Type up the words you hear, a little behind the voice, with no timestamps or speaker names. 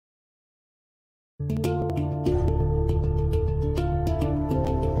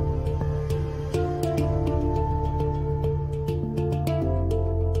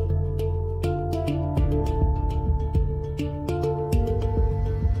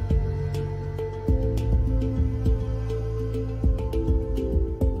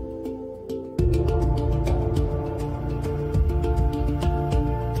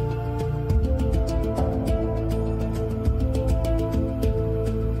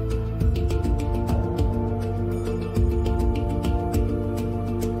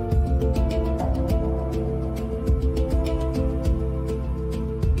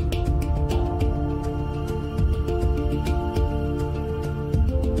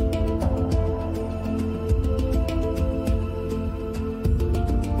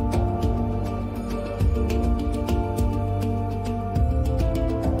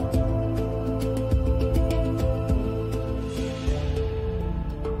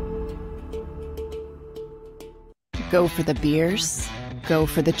Go for the beers. Go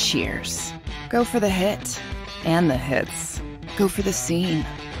for the cheers. Go for the hit and the hits. Go for the scene.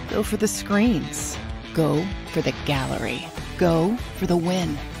 Go for the screens. Go for the gallery. Go for the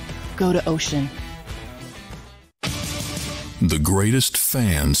win. Go to Ocean. The greatest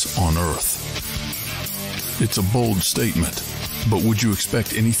fans on earth. It's a bold statement, but would you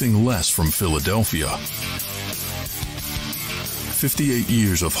expect anything less from Philadelphia? 58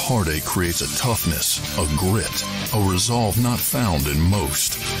 years of heartache creates a toughness, a grit, a resolve not found in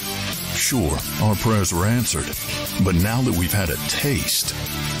most. Sure, our prayers were answered, but now that we've had a taste,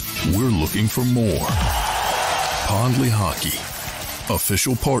 we're looking for more. Pondley Hockey,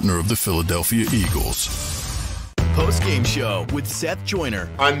 official partner of the Philadelphia Eagles. Postgame show with Seth Joyner.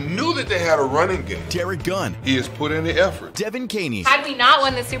 I knew that they had a running game. Derrick Gunn. He has put in the effort. Devin Caney. Had we not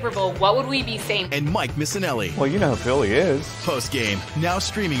won the Super Bowl, what would we be saying? And Mike Missanelli. Well, you know how Philly is. Postgame, now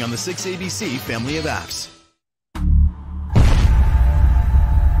streaming on the 6ABC family of apps.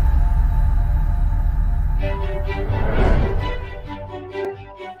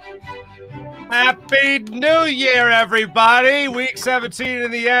 Happy New Year, everybody. Week 17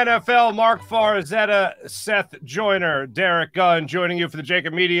 in the NFL. Marc Farzetta, Seth Joyner, Derrick Gunn joining you for the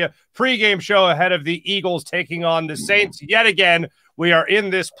JAKIB Media pregame show ahead of the Eagles taking on the Saints. Yet again, we are in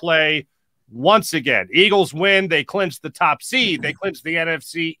this play once again. Eagles win. They clinch the top seed. They clinch the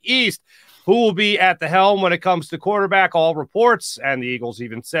NFC East. Who will be at the helm when it comes to quarterback? All reports, and the Eagles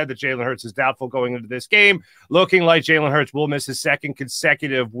even said that Jalen Hurts is doubtful going into this game, looking like Jalen Hurts will miss his second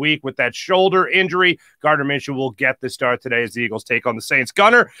consecutive week with that shoulder injury. Gardner Minshew will get the start today as the Eagles take on the Saints.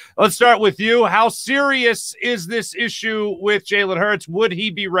 Gunner, let's start with you. How serious is this issue with Jalen Hurts? Would he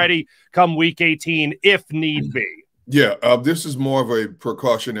be ready come week 18 if need be? Yeah, this is more of a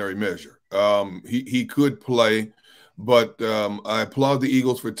precautionary measure. He could play, but I applaud the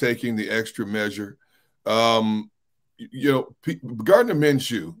Eagles for taking the extra measure. Gardner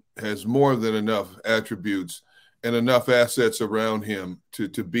Minshew has more than enough attributes and enough assets around him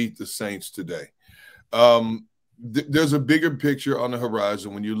to beat the Saints today. There's a bigger picture on the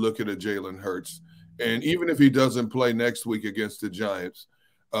horizon when you look at a Jalen Hurts. And even if he doesn't play next week against the Giants,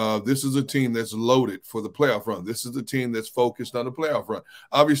 this is a team that's loaded for the playoff run. This is a team that's focused on the playoff run.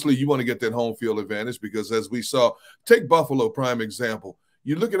 Obviously, you want to get that home field advantage because, as we saw, take Buffalo, prime example.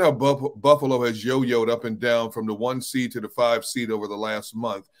 You look at how Buffalo has yo-yoed up and down from the 1 seed to the 5 seed over the last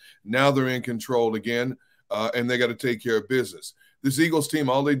month. Now they're in control again, and they got to take care of business. This Eagles team,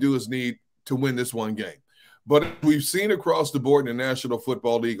 all they do is need to win this one game. But we've seen across the board in the National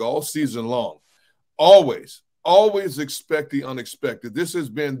Football League all season long, always expect the unexpected. This has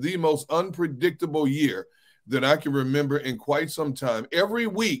been the most unpredictable year that I can remember in quite some time. Every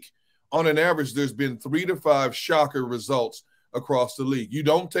week, on an average, there's been 3 to 5 shocker results across the league. You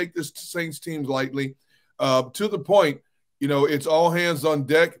don't take this Saints team lightly. To the point, it's all hands on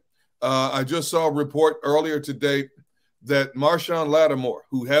deck. I just saw a report earlier today that Marshawn Lattimore,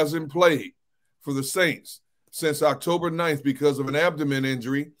 who hasn't played for the Saints since October 9th because of an abdomen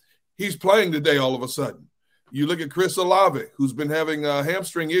injury, he's playing today all of a sudden. You look at Chris Olave, who's been having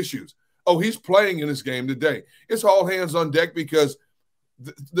hamstring issues. Oh, he's playing in this game today. It's all hands on deck because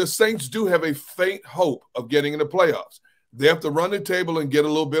the Saints do have a faint hope of getting in the playoffs. They have to run the table and get a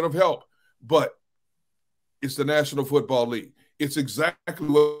little bit of help. But it's the National Football League. It's exactly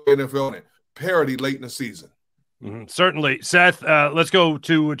what the NFL is. Parity late in the season. Certainly. Seth, let's go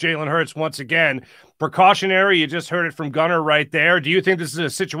to Jalen Hurts once again. Precautionary, you just heard it from Gunner right there. Do you think this is a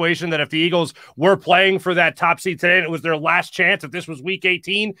situation that if the Eagles were playing for that top seed today and it was their last chance, if this was week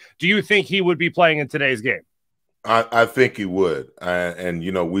 18, do you think he would be playing in today's game? I think he would. And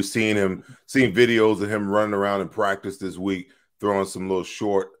we've seen videos of him running around in practice this week, throwing some little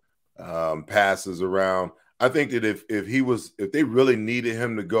short passes around. I think that if they really needed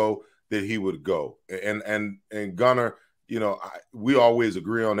him to go, that he would go. And Gunner, we always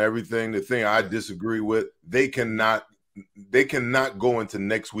agree on everything. The thing I disagree with, they cannot go into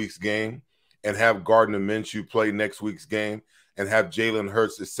next week's game and have Gardner Minshew play next week's game and have Jalen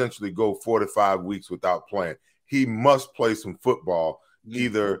Hurts essentially go 4 to 5 weeks without playing. He must play some football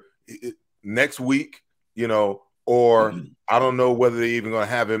either next week, or I don't know whether they're even going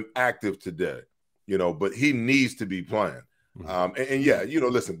to have him active today, but he needs to be playing.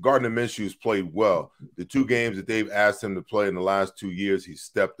 Listen, Gardner Minshew's played well. The 2 games that they've asked him to play in the last 2 years, he's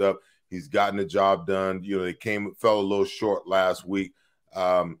stepped up. He's gotten the job done. They fell a little short last week.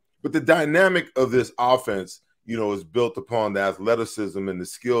 But the dynamic of this offense, is built upon the athleticism and the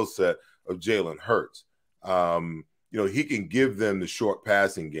skill set of Jalen Hurts. He can give them the short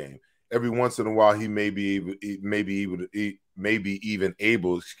passing game. Every once in a while, he may be even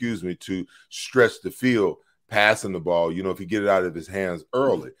able, to stretch the field passing the ball, you know, if he get it out of his hands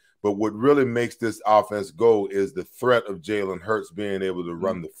early. But what really makes this offense go is the threat of Jalen Hurts being able to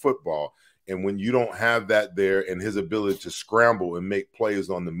run the football. And when you don't have that there and his ability to scramble and make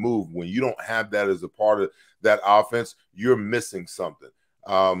plays on the move, when you don't have that as a part of that offense, you're missing something.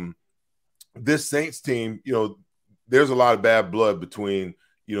 This Saints team, you know, there's a lot of bad blood between,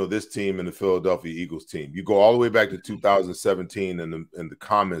 you know, this team and the Philadelphia Eagles team. You go all the way back to 2017 and the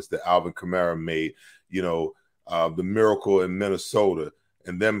comments that Alvin Kamara made, you know, the miracle in Minnesota,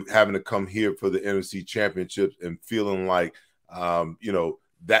 and them having to come here for the NFC Championships and feeling like, you know,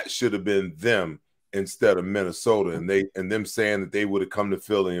 that should have been them instead of Minnesota, and them saying that they would have come to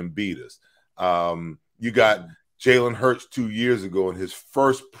Philly and beat us. You got Jalen Hurts 2 years ago in his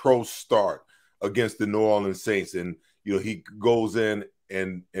first pro start against the New Orleans Saints, and you know he goes in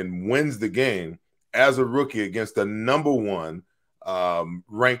and wins the game as a rookie against the #1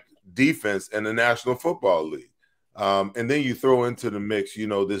 ranked defense in the National Football League. And then you throw into the mix, you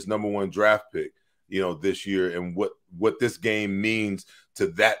know, this #1 draft pick, you know, this year, and what this game means to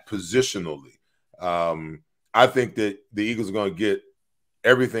that positionally. I think that the Eagles are going to get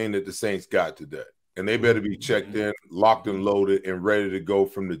everything that the Saints got today, and they better be checked in, locked and loaded, and ready to go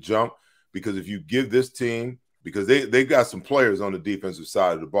from the jump. Because if you give this team, because they got some players on the defensive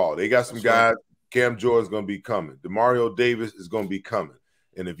side of the ball, they got some guys. Cam Jordan's going to be coming. Demario Davis is going to be coming.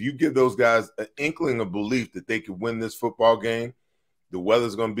 And if you give those guys an inkling of belief that they could win this football game, the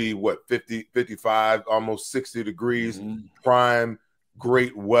weather's going to be, what, 50, 55, almost 60 degrees, prime,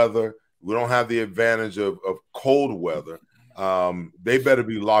 great weather. We don't have the advantage of cold weather. They better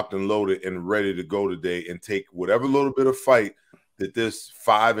be locked and loaded and ready to go today and take whatever little bit of fight that this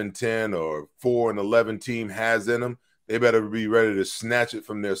 5-10 or 4-11 team has in them. They better be ready to snatch it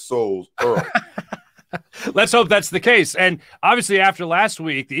from their souls early. Let's hope that's the case. And obviously after last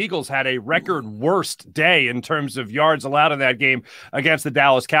week, the Eagles had a record worst day in terms of yards allowed in that game against the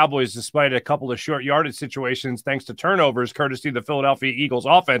Dallas Cowboys, despite a couple of short yardage situations thanks to turnovers, courtesy of the Philadelphia Eagles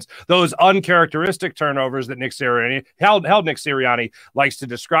offense. Those uncharacteristic turnovers that Nick Sirianni likes to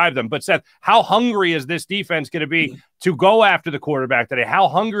describe them. But Seth, how hungry is this defense going to be to go after the quarterback today? How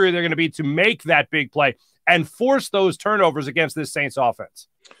hungry are they going to be to make that big play and force those turnovers against this Saints offense?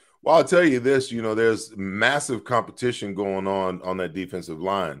 Well, I'll tell you this, you know, there's massive competition going on that defensive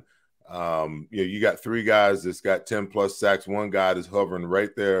line. You know, you got 3 guys that's got 10+ sacks. One guy that's hovering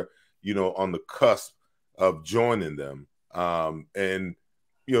right there, you know, on the cusp of joining them. And,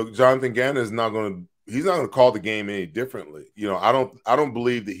 you know, Jonathan Gannon is not going to call the game any differently. You know, I don't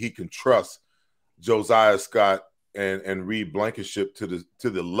believe that he can trust Josiah Scott and Reed Blankenship to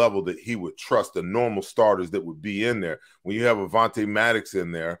the level that he would trust the normal starters that would be in there. When you have Avonte Maddox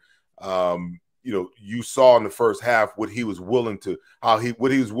in there, you know, you saw in the first half what he was willing to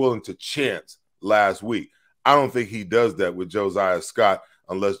chance last week. I don't think he does that with Josiah Scott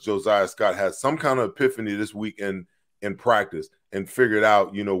unless Josiah Scott has some kind of epiphany this week in practice and figured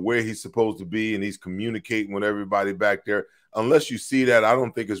out, you know, where he's supposed to be and he's communicating with everybody back there. Unless you see that, I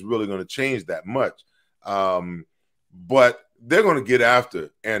don't think it's really going to change that much. But they're going to get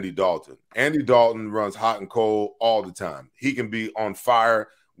after Andy Dalton. Andy Dalton runs hot and cold all the time. He can be on fire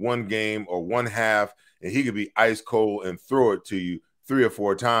one game or one half, and he could be ice cold and throw it to you 3 or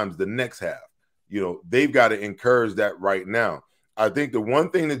 4 times the next half. You know, they've got to encourage that right now. I think the one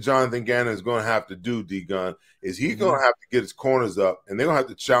thing that Jonathan Gannon is going to have to do, D-Gun, is he's going to have to get his corners up, and they're going to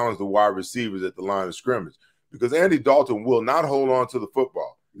have to challenge the wide receivers at the line of scrimmage because Andy Dalton will not hold on to the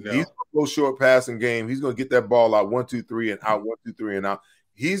football. No. He's going to go short passing game. He's going to get that ball out 1, 2, 3 and out, 1, 2, 3 and out.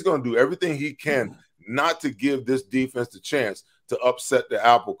 He's going to do everything he can not to give this defense the chance to upset the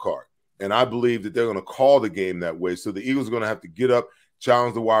apple cart. And I believe that they're going to call the game that way. So the Eagles are going to have to get up,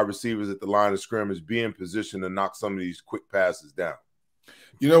 challenge the wide receivers at the line of scrimmage, be in position to knock some of these quick passes down.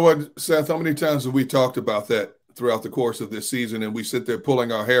 You know what, Seth, how many times have we talked about that throughout the course of this season, and we sit there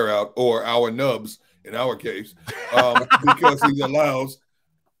pulling our hair out, or our nubs in our case, because he allows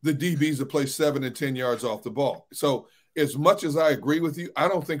the DBs to play 7 and 10 yards off the ball. So as much as I agree with you, I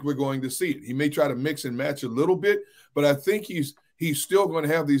don't think we're going to see it. He may try to mix and match a little bit, but I think he's still going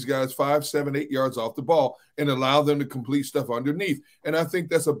to have these guys 5, 7, 8 yards off the ball and allow them to complete stuff underneath. And I think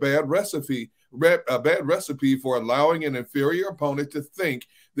that's a bad recipe for allowing an inferior opponent to think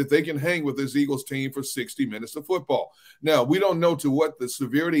that they can hang with this Eagles team for 60 minutes of football. Now, we don't know to what the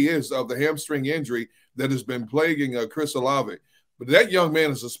severity is of the hamstring injury that has been plaguing Chris Olave, but that young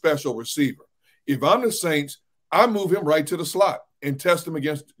man is a special receiver. If I'm the Saints, I move him right to the slot and test him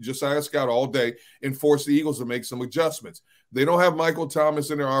against Josiah Scott all day and force the Eagles to make some adjustments. They don't have Michael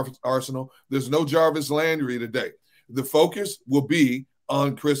Thomas in their arsenal. There's no Jarvis Landry today. The focus will be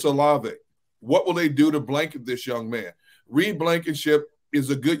on Chris Olave. What will they do to blanket this young man? Reed Blankenship is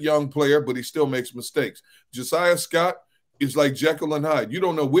a good young player, but he still makes mistakes. Josiah Scott is like Jekyll and Hyde. You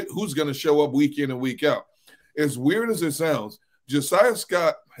don't know who's going to show up week in and week out. As weird as it sounds, Josiah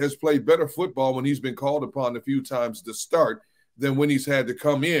Scott has played better football when he's been called upon a few times to start than when he's had to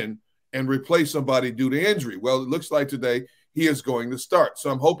come in and replace somebody due to injury. Well, it looks like today he is going to start. So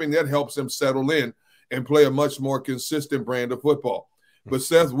I'm hoping that helps him settle in and play a much more consistent brand of football. But,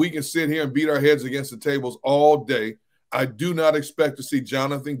 Seth, we can sit here and beat our heads against the tables all day. I do not expect to see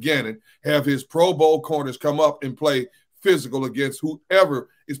Jonathan Gannon have his Pro Bowl corners come up and play physical against whoever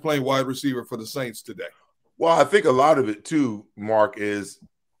is playing wide receiver for the Saints today. Well, I think a lot of it too, Mark, is,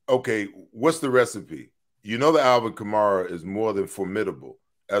 okay, what's the recipe? You know that Alvin Kamara is more than formidable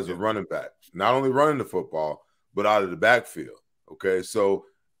as a running back, not only running the football, but out of the backfield, okay? So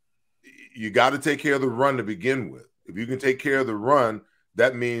you got to take care of the run to begin with. If you can take care of the run,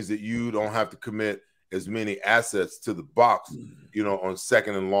 that means that you don't have to commit as many assets to the box, you know, on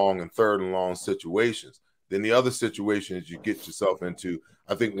second and long and third and long situations. Then the other situations you get yourself into,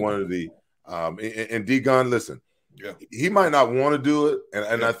 I think one of the and D Gunn, listen, he might not want to do it.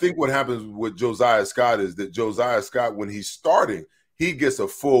 And I think what happens with Josiah Scott is that Josiah Scott, when he's starting, he gets a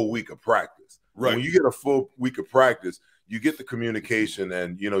full week of practice. Right. When you get a full week of practice, you get the communication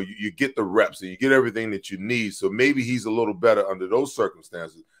and, you know, you get the reps and you get everything that you need. So maybe he's a little better under those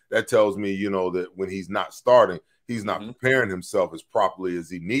circumstances. That tells me, you know, that when he's not starting, he's not preparing himself as properly as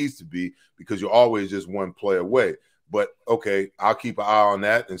he needs to be, because you're always just one play away. But, okay, I'll keep an eye on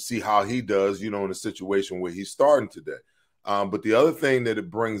that and see how he does, you know, in a situation where he's starting today. But the other thing that it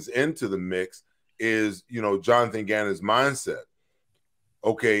brings into the mix is, you know, Jonathan Gannon's mindset.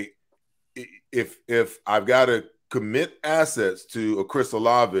 Okay, if I've got to commit assets to a Chris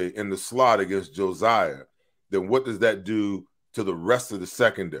Olave in the slot against Josiah, then what does that do to the rest of the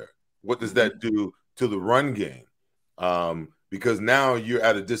secondary? What does that do to the run game? Because now you're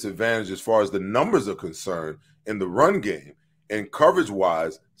at a disadvantage as far as the numbers are concerned in the run game. And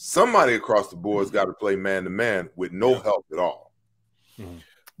coverage-wise, somebody across the board has got to play man-to-man with no help at all.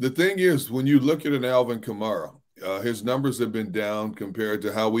 The thing is, when you look at an Alvin Kamara, his numbers have been down compared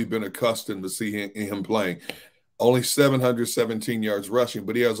to how we've been accustomed to see him playing. Only 717 yards rushing,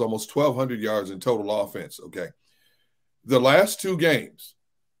 but he has almost 1,200 yards in total offense, okay? The last two games,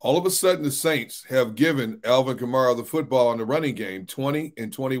 all of a sudden the Saints have given Alvin Kamara the football in the running game 20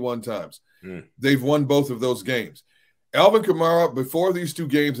 and 21 times. They've won both of those games. Alvin Kamara, before these two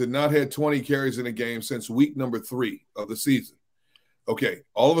games, had not had 20 carries in a game since week number 3 of the season. Okay,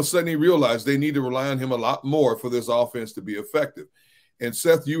 all of a sudden he realized they need to rely on him a lot more for this offense to be effective. And,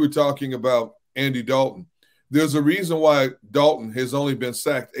 Seth, you were talking about Andy Dalton. There's a reason why Dalton has only been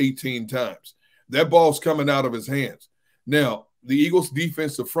sacked 18 times. That ball's coming out of his hands. Now, the Eagles'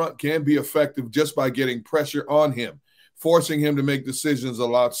 defensive front can be effective just by getting pressure on him, forcing him to make decisions a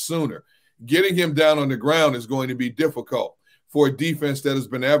lot sooner. Getting him down on the ground is going to be difficult for a defense that has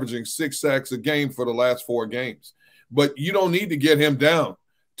been averaging 6 sacks a game for the last 4 games. But you don't need to get him down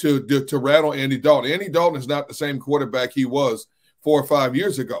to rattle Andy Dalton. Andy Dalton is not the same quarterback he was 4 or 5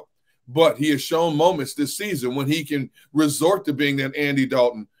 years ago. But he has shown moments this season when he can resort to being that Andy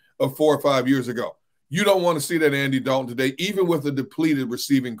Dalton of 4 or 5 years ago. You don't want to see that Andy Dalton today, even with a depleted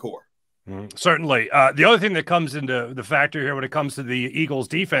receiving core. Certainly. The other thing that comes into the factor here when it comes to the Eagles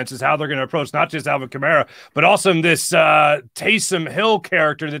defense is how they're going to approach not just Alvin Kamara, but also this Taysom Hill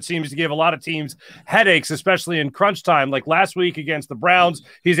character that seems to give a lot of teams headaches, especially in crunch time. Like last week against the Browns,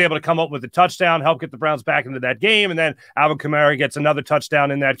 he's able to come up with a touchdown, help get the Browns back into that game, and then Alvin Kamara gets another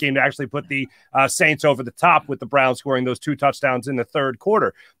touchdown in that game to actually put the Saints over the top with the Browns scoring those 2 touchdowns in the third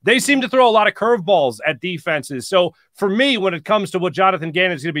quarter. They seem to throw a lot of curveballs at defenses. So for me, when it comes to what Jonathan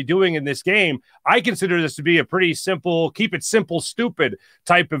Gannon is going to be doing in this game, I consider this to be a pretty simple, keep it simple, stupid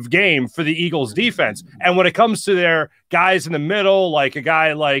type of game for the Eagles defense. And when it comes to their guys in the middle, like a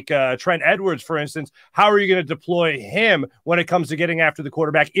guy like Trent Edwards, for instance, how are you going to deploy him when it comes to getting after the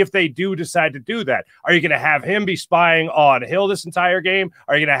quarterback if they do decide to do that? Are you going to have him be spying on Hill this entire game?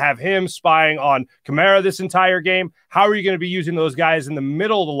 Are you going to have him spying on Kamara this entire game? How are you going to be using those guys in the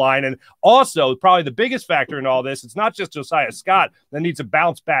middle of the line? And also, probably the biggest factor in all this, it's not just Josiah Scott that needs a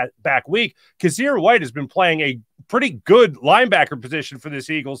bounce back week. Kazir White has been playing a pretty good linebacker position for this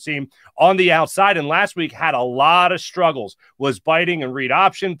Eagles team on the outside, and last week had a lot of struggles, was biting and read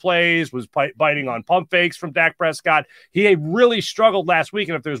option plays, was biting on pump fakes from Dak Prescott. He really struggled last week,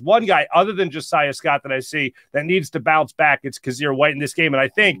 and if there's one guy other than Josiah Scott that I see that needs to bounce back, it's Kazir White in this game. And I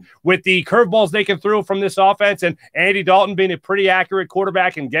think with the curveballs they can throw from this offense and Andy Dalton being a pretty accurate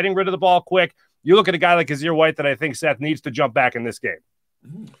quarterback and getting rid of the ball quick, you look at a guy like Kazir White that I think Seth needs to jump back in this game.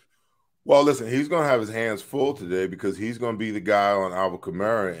 Well, listen, he's going to have his hands full today because he's going to be the guy on Alvin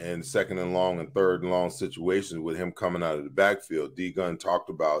Kamara in second and long and third and long situations with him coming out of the backfield. D. Gunn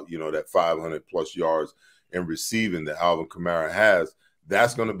talked about, that 500-plus yards in receiving that Alvin Kamara has.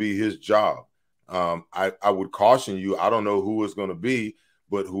 That's going to be his job. I would caution you, I don't know who it's going to be,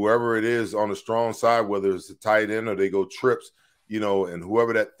 but whoever it is on the strong side, whether it's a tight end or they go trips, and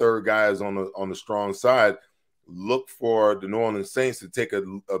whoever that third guy is on the strong side, look for the New Orleans Saints to take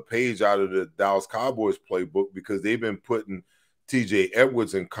a page out of the Dallas Cowboys playbook because they've been putting TJ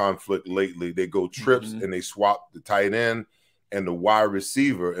Edwards in conflict lately. They go trips and they swap the tight end and the wide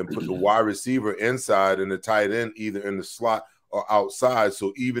receiver and put the wide receiver inside and the tight end either in the slot or outside.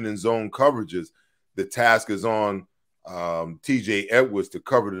 So even in zone coverages, the task is on TJ Edwards to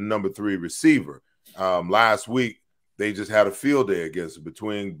cover the number 3 receiver. Last week, they just had a field day against it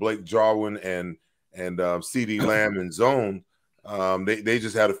between Blake Jarwin and CeeDee Lamb in zone. They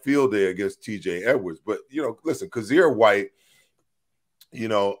just had a field day against TJ Edwards. But, listen, Kazir White,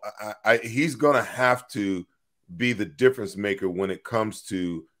 he's going to have to be the difference maker when it comes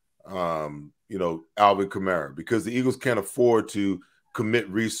to, Alvin Kamara, because the Eagles can't afford to commit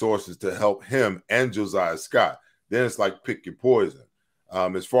resources to help him and Josiah Scott. Then it's like pick your poison.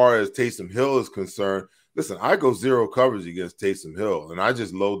 As far as Taysom Hill is concerned, listen, I go zero coverage against Taysom Hill, and I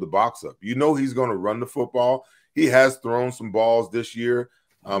just load the box up. He's going to run the football. He has thrown some balls this year.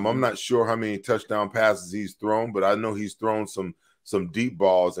 I'm not sure how many touchdown passes he's thrown, but I know he's thrown some deep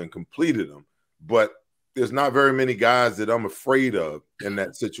balls and completed them. But there's not very many guys that I'm afraid of in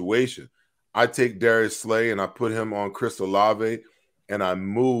that situation. I take Darius Slay and I put him on Chris Olave, and I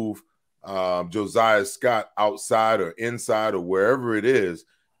move Josiah Scott outside or inside or wherever it is,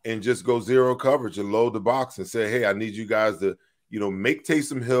 and just go zero coverage and load the box and say, hey, I need you guys to, make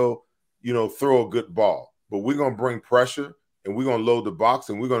Taysom Hill, throw a good ball. But we're going to bring pressure and we're going to load the box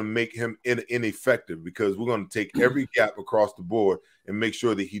and we're going to make him ineffective because we're going to take every gap across the board and make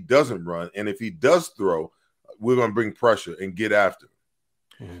sure that he doesn't run. And if he does throw, we're going to bring pressure and get after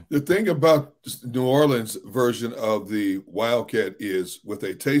him. The thing about New Orleans' version of the Wildcat is with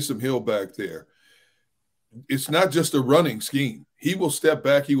a Taysom Hill back there, it's not just a running scheme. He will step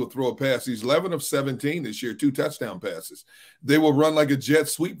back. He will throw a pass. He's 11 of 17 this year, 2 touchdown passes. They will run like a jet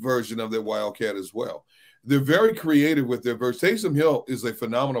sweep version of their Wildcat as well. They're very creative with their version. Taysom Hill is a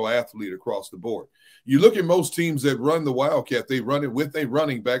phenomenal athlete across the board. You look at most teams that run the Wildcat, they run it with a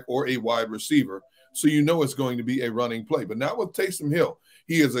running back or a wide receiver, so it's going to be a running play. But not with Taysom Hill.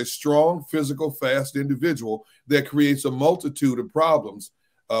 He is a strong, physical, fast individual that creates a multitude of problems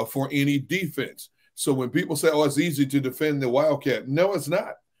for any defense. So when people say, it's easy to defend the Wildcat, no, it's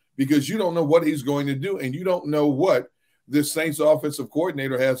not, because you don't know what he's going to do, and you don't know what this Saints offensive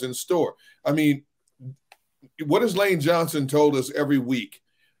coordinator has in store. I mean, what has Lane Johnson told us every week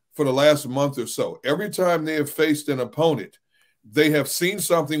for the last month or so? Every time they have faced an opponent, they have seen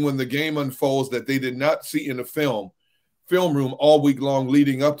something when the game unfolds that they did not see in the film room all week long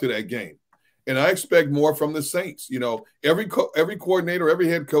leading up to that game. And I expect more from the Saints. Every coordinator, every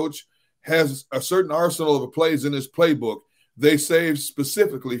head coach has a certain arsenal of plays in his playbook they save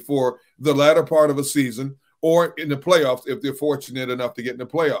specifically for the latter part of a season or in the playoffs if they're fortunate enough to get in the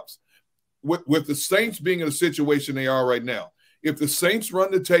playoffs. With the Saints being in the situation they are right now, if the Saints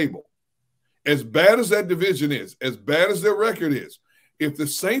run the table, as bad as that division is, as bad as their record is, if the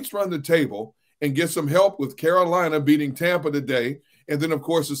Saints run the table and get some help with Carolina beating Tampa today, and then, of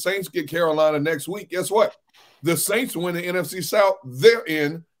course, the Saints get Carolina next week, guess what? The Saints win the NFC South, they're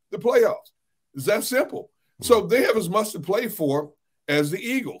in the playoffs. It's that simple. So they have as much to play for as the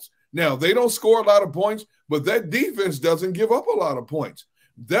Eagles. Now, they don't score a lot of points, but that defense doesn't give up a lot of points.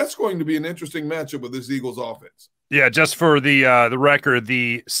 That's going to be an interesting matchup with this Eagles offense. Yeah, just for the record,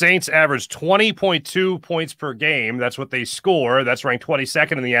 the Saints average 20.2 points per game. That's what they score. That's ranked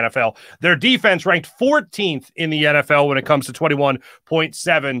 22nd in the NFL. Their defense ranked 14th in the NFL when it comes to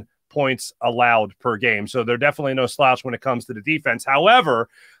 21.7 points allowed per game. So they're definitely no slouch when it comes to the defense. However,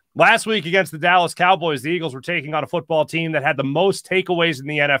 last week against the Dallas Cowboys, the Eagles were taking on a football team that had the most takeaways in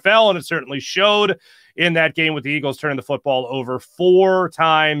the NFL, and it certainly showed in that game with the Eagles turning the football over 4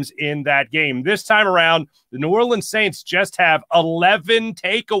 times in that game. This time around, the New Orleans Saints just have 11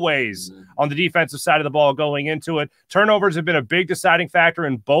 takeaways on the defensive side of the ball going into it. Turnovers have been a big deciding factor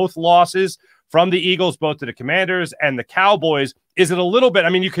in both losses from the Eagles, both to the Commanders and the Cowboys. Is it a little bit, I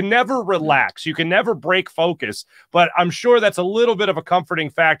mean, you can never relax, you can never break focus, but I'm sure that's a little bit of a comforting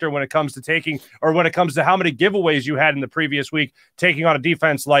factor when it comes to when it comes to how many giveaways you had in the previous week, taking on a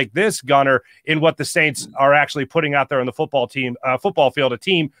defense like this, Gunner, in what the Saints are actually putting out there on the football field, a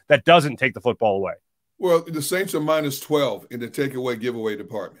team that doesn't take the football away. Well, the Saints are -12 in the takeaway giveaway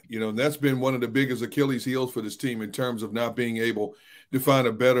department, and that's been one of the biggest Achilles heels for this team in terms of not being able to find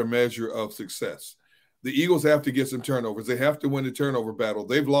a better measure of success. The Eagles have to get some turnovers. They have to win the turnover battle.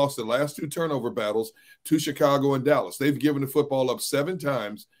 They've lost the last 2 turnover battles to Chicago and Dallas. They've given the football up 7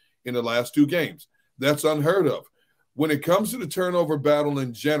 times in the last 2 games. That's unheard of. When it comes to the turnover battle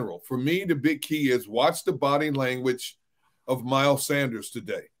in general, for me, the big key is watch the body language of Miles Sanders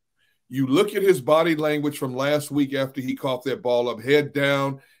today. You look at his body language from last week after he caught that ball up, head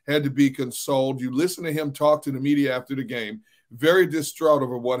down, had to be consoled. You listen to him talk to the media after the game, very distraught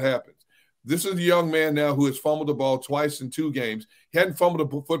over what happened. This is a young man now who has fumbled the ball twice in 2 games. He hadn't fumbled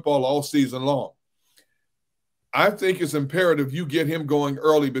the football all season long. I think it's imperative you get him going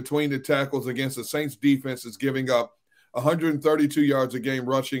early between the tackles against the Saints defense that's giving up 132 yards a game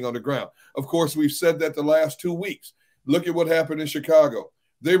rushing on the ground. Of course, we've said that the last 2 weeks. Look at what happened in Chicago.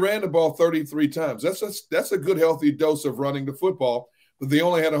 They ran the ball 33 times. That's a good, healthy dose of running the football, but they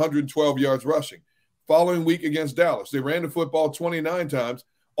only had 112 yards rushing. Following week against Dallas, they ran the football 29 times,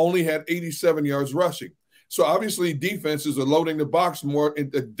 only had 87 yards rushing. So obviously defenses are loading the box more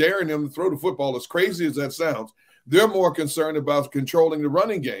and daring them to throw the football. As crazy as that sounds, they're more concerned about controlling the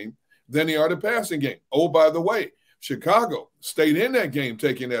running game than they are the passing game. Oh, by the way, Chicago stayed in that game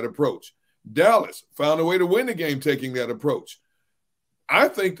taking that approach. Dallas found a way to win the game taking that approach. I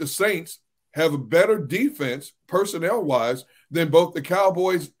think the Saints have a better defense personnel-wise than both the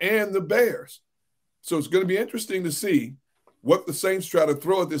Cowboys and the Bears. So it's going to be interesting to see what the Saints try to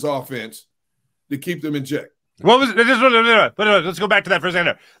throw at this offense to keep them in check. What was let's go back to that for a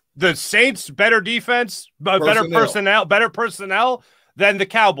second. The Saints better defense, better personnel than the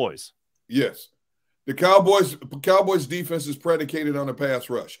Cowboys. Yes. The Cowboys defense is predicated on a pass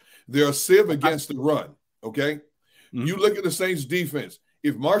rush. They're a sieve against the run, okay? Mm-hmm. You look at the Saints defense.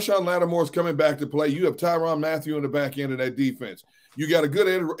 If Marshawn Lattimore is coming back to play, you have Tyrann Mathieu in the back end of that defense. You got a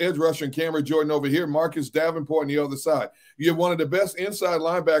good edge rusher in Cameron Jordan over here, Marcus Davenport on the other side. You have one of the best inside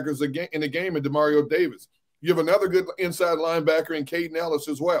linebackers in the game in Demario Davis. You have another good inside linebacker in Caden Ellis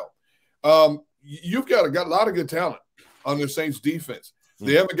as well. You've got a lot of good talent on the Saints defense.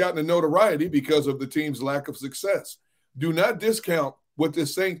 They haven't gotten the notoriety because of the team's lack of success. Do not discount what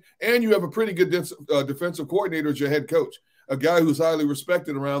this Saints, and you have a pretty good defensive coordinator as your head coach, a guy who's highly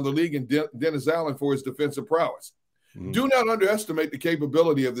respected around the league, and Dennis Allen for his defensive prowess. Mm-hmm. Do not underestimate the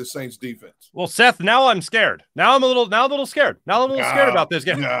capability of this Saints defense. Well, Seth, now I'm scared. Now I'm a little scared. Now I'm a little scared about this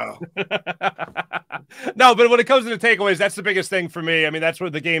game. No. No, but when it comes to the takeaways, that's the biggest thing for me. I mean, that's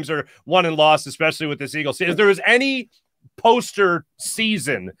where the games are won and lost, especially with this Eagles. If there was any poster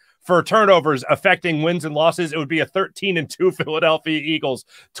season for turnovers affecting wins and losses, it would be a 13-2 Philadelphia Eagles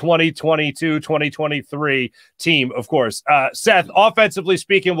 2022-2023 team, of course. Seth, offensively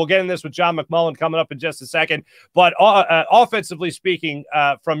speaking, we'll get in this with John McMullen coming up in just a second, but offensively speaking,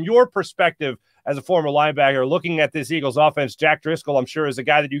 from your perspective as a former linebacker, looking at this Eagles offense, Jack Driscoll, I'm sure, is a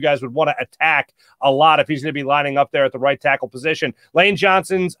guy that you guys would want to attack a lot if he's going to be lining up there at the right tackle position. Lane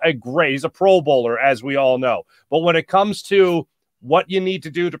Johnson's he's a Pro Bowler, as we all know. But when it comes to what you need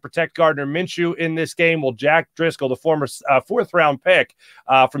to do to protect Gardner Minshew in this game, will Jack Driscoll, the former 4th-round pick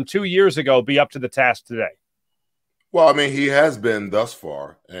from 2 years ago, be up to the task today? Well, I mean, he has been thus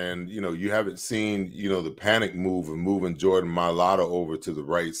far. And, you haven't seen, the panic move of moving Jordan Mailata over to the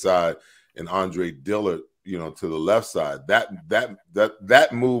right side and Andre Dillard, to the left side. That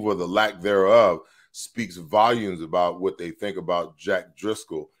move, or the lack thereof, speaks volumes about what they think about Jack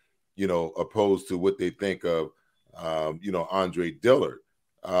Driscoll, opposed to what they think of Andre Dillard.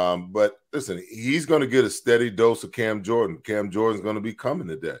 But listen, he's going to get a steady dose of Cam Jordan. Cam Jordan's going to be coming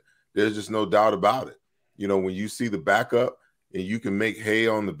today. There's just no doubt about it. When you see the backup and you can make hay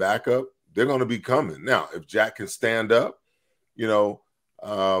on the backup, they're going to be coming. Now, if Jack can stand up, there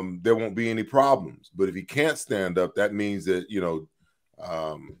won't be any problems. But if he can't stand up, that means that, you're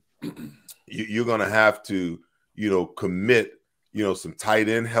going to have to, commit, some tight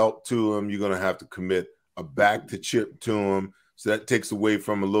end help to him. You're going to have to commit a back to chip to him. So that takes away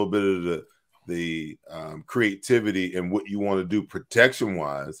from a little bit of the creativity and what you want to do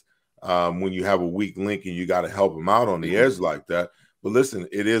protection-wise when you have a weak link and you got to help him out on the edge like that. But listen,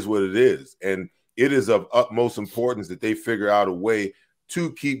 it is what it is. And it is of utmost importance that they figure out a way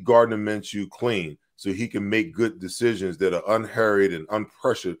to keep Gardner Minshew clean so he can make good decisions that are unhurried and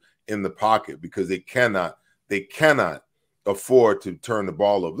unpressured in the pocket, because they cannot afford to turn the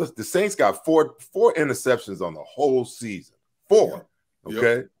ball over. Listen, the Saints got four interceptions on the whole season. 4.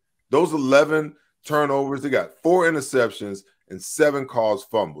 Okay. Yep. Those 11 turnovers, they got 4 interceptions and 7 calls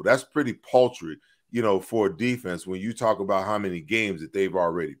fumble. That's pretty paltry, for a defense when you talk about how many games that they've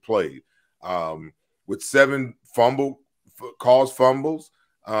already played. with 7 caused fumbles,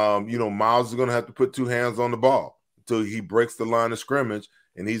 Miles is going to have to put 2 hands on the ball until he breaks the line of scrimmage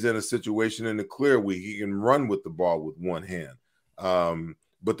and he's in a situation in the clear where he can run with the ball with 1 hand.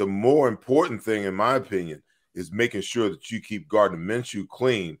 But the more important thing, in my opinion, is making sure that you keep Gardner Minshew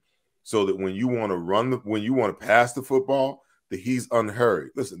clean so that when you want to pass the football, that he's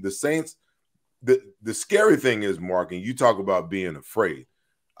unhurried. Listen, the Saints, the scary thing is, Mark, and you talk about being afraid.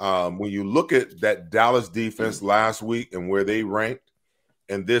 When you look at that Dallas defense last week and where they ranked,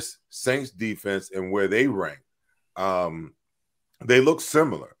 and this Saints defense and where they ranked, they look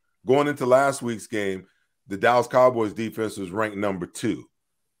similar. Going into last week's game, the Dallas Cowboys defense was ranked number 2.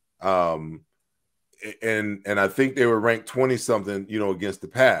 And I think they were ranked 20-something, against the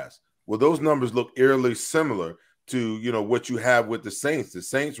pass. Well, those numbers look eerily similar to, what you have with the Saints. The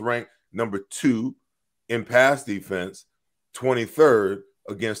Saints ranked number 2 in pass defense, 23rd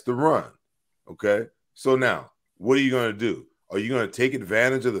against the run. Okay. So now what are you going to do? Are you going to take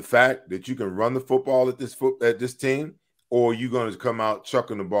advantage of the fact that you can run the football at this team? Or are you going to come out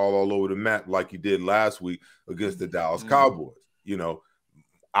chucking the ball all over the map like you did last week against the Dallas Cowboys?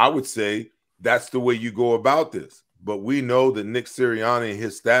 I would say that's the way you go about this. But we know that Nick Sirianni and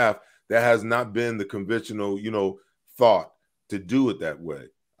his staff, that has not been the conventional, thought to do it that way.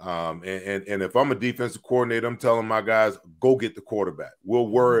 And if I'm a defensive coordinator, I'm telling my guys, go get the quarterback. We'll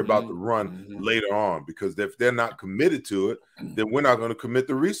worry about the run later on, because if they're not committed to it, then we're not going to commit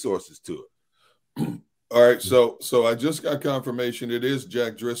the resources to it. All right, so I just got confirmation. It is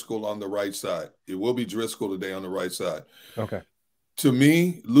Jack Driscoll on the right side. It will be Driscoll today on the right side. Okay. To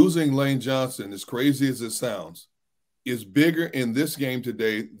me, losing Lane Johnson, as crazy as it sounds, is bigger in this game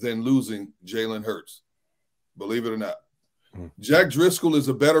today than losing Jalen Hurts. Believe it or not. Jack Driscoll is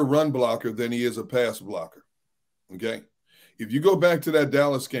a better run blocker than he is a pass blocker. Okay? If you go back to that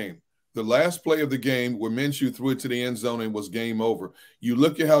Dallas game, the last play of the game where Minshew threw it to the end zone and was game over, you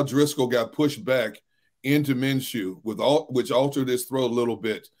look at how Driscoll got pushed back into Minshew, which altered his throw a little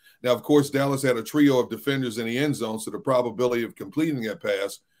bit. Now, of course, Dallas had a trio of defenders in the end zone, so the probability of completing that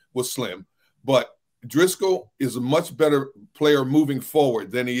pass was slim. But Driscoll is a much better player moving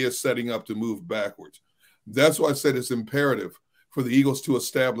forward than he is setting up to move backwards. That's why I said it's imperative for the Eagles to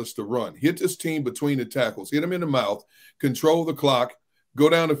establish the run. Hit this team between the tackles, hit them in the mouth, control the clock, go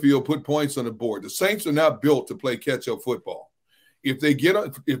down the field, put points on the board. The Saints are not built to play catch-up football. If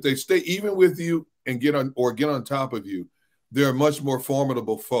they stay even with you and get on top of you, they're a much more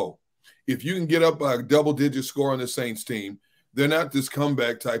formidable foe. If you can get up by a double-digit score on the Saints team, they're not this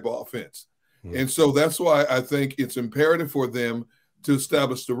comeback type offense. And so that's why I think it's imperative for them to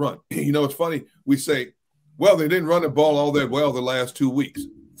establish the run. It's funny. We say, well, they didn't run the ball all that well the last 2 weeks.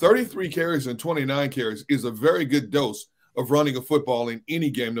 33 carries and 29 carries is a very good dose of running a football in any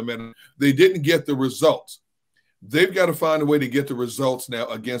game, no matter. They didn't get the results. They've got to find a way to get the results now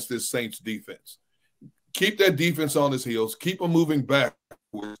against this Saints defense. Keep that defense on his heels. Keep them moving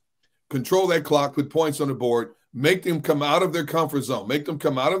backwards. Control that clock. Put points on the board. Make them come out of their comfort zone. Make them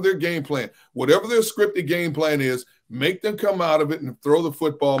come out of their game plan. Whatever their scripted game plan is, make them come out of it and throw the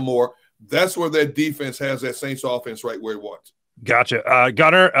football more. That's where that defense has that Saints offense right where it wants. Gotcha.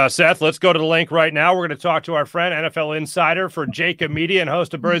 Gunner, Seth, let's go to the link right now. We're going to talk to our friend, NFL Insider for JAKIB Media and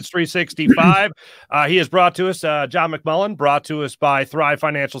host of Birds 365. He is brought to us, John McMullen, brought to us by Thrive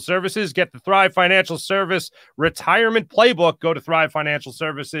Financial Services. Get the Thrive Financial Service Retirement Playbook. Go to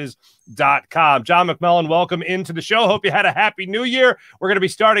thrivefinancialservices.com. John McMullen, welcome into the show. Hope you had a happy new year. We're going to be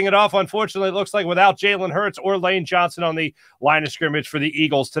starting it off, unfortunately, it looks like without Jalen Hurts or Lane Johnson on the line of scrimmage for the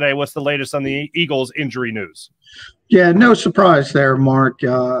Eagles today. What's the latest on the Eagles injury news? Yeah, no surprise there, Mark.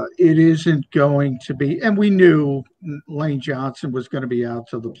 It isn't going to be, and we knew Lane Johnson was going to be out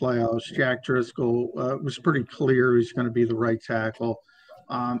to the playoffs. Jack Driscoll was pretty clear he's going to be the right tackle.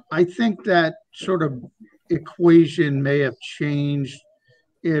 I think that sort of equation may have changed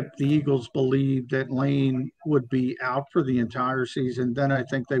if the Eagles believed that Lane would be out for the entire season. Then I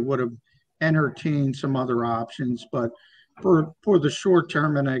think they would have entertained some other options. But for the short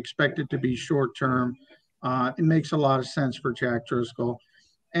term, and I expect it to be short term, it makes a lot of sense for Jack Driscoll.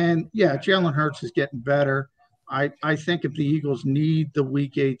 And, yeah, Jalen Hurts is getting better. I think if the Eagles need the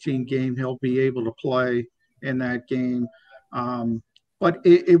Week 18 game, he'll be able to play in that game. But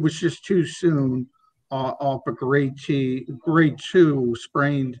it was just too soon off a grade 2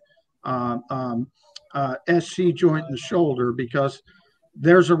 sprained SC joint in the shoulder, because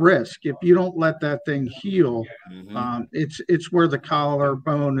there's a risk. If you don't let that thing heal, it's where the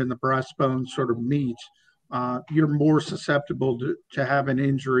collarbone and the breastbone sort of meet. You're more susceptible to have an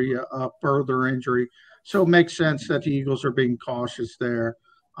injury, a further injury. So it makes sense that the Eagles are being cautious there.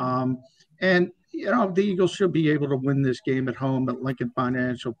 And the Eagles should be able to win this game at home at Lincoln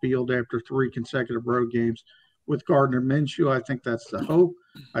Financial Field after 3 consecutive road games with Gardner Minshew. I think that's the hope.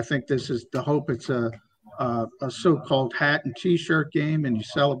 I think this is the hope. It's a so-called hat and T-shirt game, and you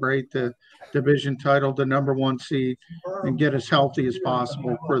celebrate the division title, the #1 seed, and get as healthy as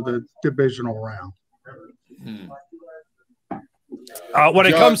possible for the divisional round. When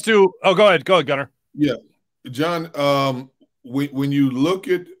it comes to – go ahead, Gunner. Yeah. John, when you look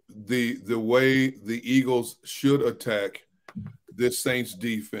at the way the Eagles should attack this Saints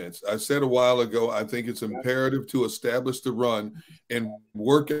defense, I said a while ago, I think it's imperative to establish the run and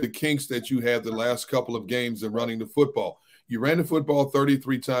work at the kinks that you had the last couple of games in running the football. You ran the football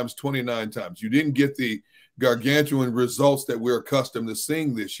 33 times, 29 times. You didn't get the gargantuan results that we're accustomed to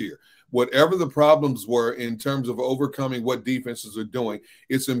seeing this year. Whatever the problems were in terms of overcoming what defenses are doing,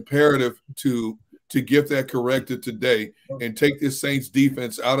 it's imperative to get that corrected today and take this Saints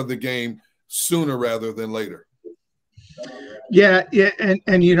defense out of the game sooner rather than later. Yeah, and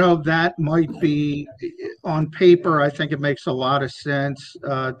that might be on paper. I think it makes a lot of sense,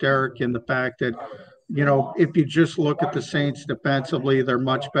 Derrick, in the fact that if you just look at the Saints defensively, they're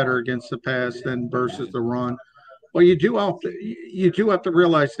much better against the pass than versus the run. Well, you do have to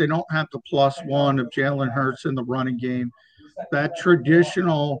realize they don't have the +1 of Jalen Hurts in the running game. That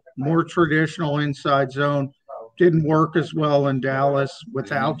more traditional inside zone didn't work as well in Dallas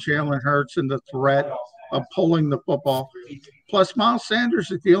without Jalen Hurts and the threat of pulling the football. Plus, Miles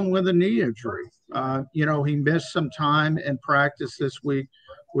Sanders is dealing with a knee injury. He missed some time in practice this week,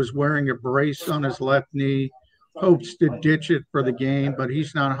 was wearing a brace on his left knee, hopes to ditch it for the game, but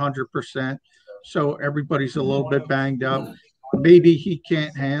he's not 100%. So everybody's a little bit banged up. Maybe he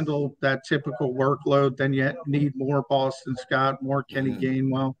can't handle that typical workload. Then you need more Boston Scott, more Kenny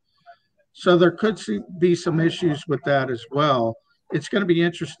Gainwell. So there could be some issues with that as well. It's going to be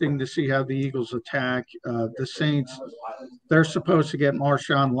interesting to see how the Eagles attack the Saints. They're supposed to get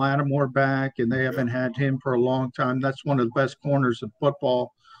Marshawn Lattimore back, and they haven't had him for a long time. That's one of the best corners of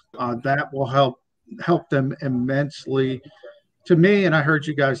football. That will help them immensely. To me, and I heard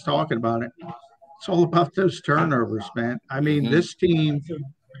you guys talking about it, it's all about those turnovers, man. I mean, this team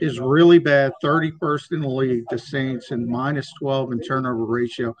is really bad, 31st in the league, the Saints, and -12 in turnover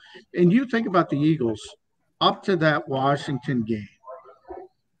ratio. And you think about the Eagles, up to that Washington game,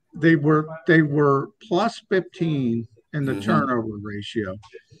 they were +15 in the turnover ratio.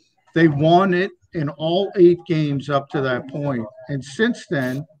 They won it in all 8 games up to that point. And since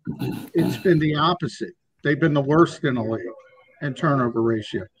then, it's been the opposite. They've been the worst in the league in turnover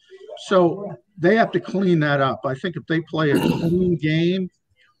ratio. So they have to clean that up. I think if they play a clean game,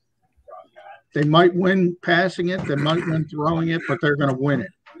 they might win passing it, they might win throwing it, but they're going to win it.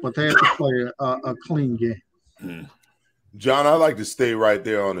 But they have to play a clean game. John, I like to stay right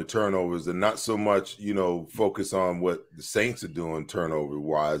there on the turnovers and not so much, focus on what the Saints are doing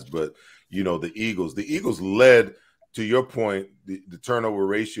turnover-wise, but, the Eagles. The Eagles led, to your point, the turnover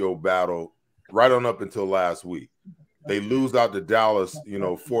ratio battle right on up until last week. They lose out to Dallas,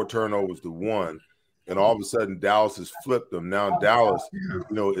 4 turnovers to 1, and all of a sudden Dallas has flipped them. Now Dallas,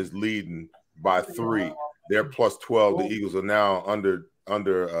 is leading by 3. They're +12. The Eagles are now under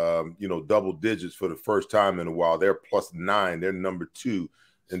double digits for the first time in a while. They're +9. They're number 2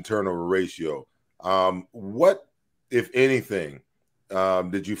 in turnover ratio. What, if anything,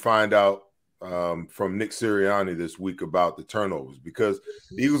 did you find out from Nick Sirianni this week about the turnovers? Because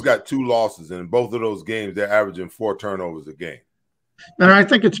the Eagles got 2 losses, and in both of those games, they're averaging 4 turnovers a game. And I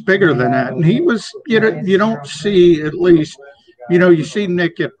think it's bigger than that. And he was, you don't see, at least, you see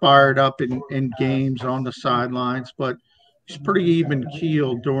Nick get fired up in games on the sidelines, but he's pretty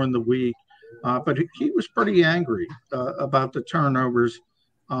even-keeled during the week. But he was pretty angry about the turnovers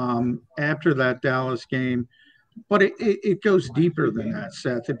after that Dallas game. But it goes deeper than that,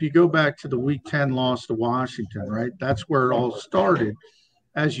 Seth. If you go back to the Week 10 loss to Washington, right, that's where it all started.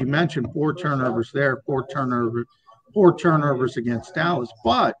 As you mentioned, 4 turnovers there, 4 turnovers against Dallas.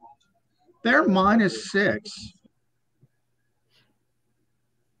 But they're -6.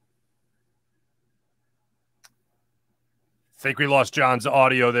 I think we lost John's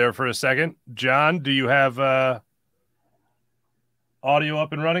audio there for a second. John, do you have audio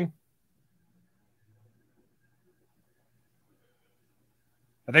up and running?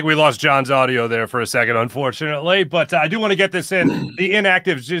 I think we lost John's audio there for a second, unfortunately, but I do want to get this in. The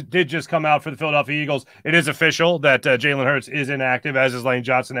inactives did just come out for the Philadelphia Eagles. It is official that Jalen Hurts is inactive, as is Lane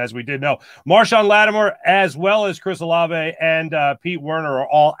Johnson, as we did know. Marshawn Lattimore, as well as Chris Olave and Pete Werner, are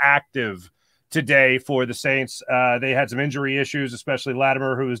all active today for the Saints. They had some injury issues, especially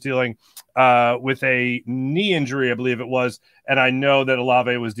Latimer, who was dealing with a knee injury, I believe it was. And I know that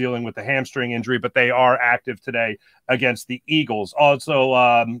Olave was dealing with a hamstring injury, but they are active today against the Eagles.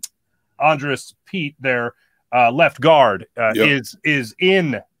 Also, Andres Pete, their left guard, is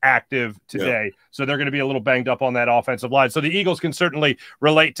inactive today. Yep. So they're going to be a little banged up on that offensive line. So the Eagles can certainly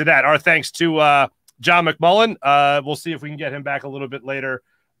relate to that. Our thanks to John McMullen. We'll see if we can get him back a little bit later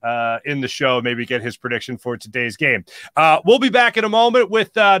in the show, maybe get his prediction for today's game. We'll be back in a moment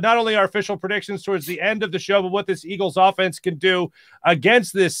with not only our official predictions towards the end of the show, but what this Eagles offense can do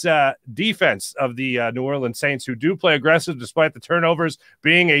against this defense of the New Orleans Saints, who do play aggressive despite the turnovers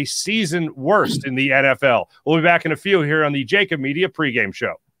being a season worst in the NFL. We'll be back in a few here on the JAKIB Media Pregame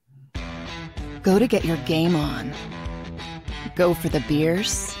Show. Go to get your game on. Go for the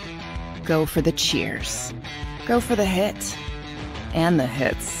beers. Go for the cheers. Go for the hit and the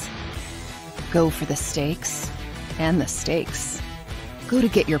hits. Go for the stakes and the stakes. Go to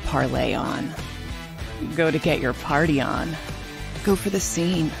get your parlay on. Go to get your party on. Go for the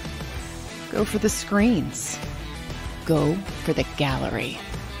scene. Go for the screens. Go for the gallery.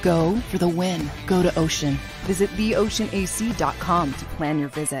 Go for the win. Go to Ocean. Visit theoceanac.com to plan your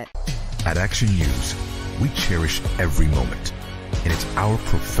visit. At Action News, we cherish every moment, and it's our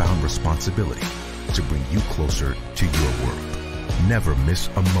profound responsibility to bring you closer to your world. Never miss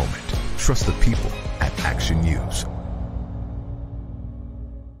a moment. Trust the people at Action News.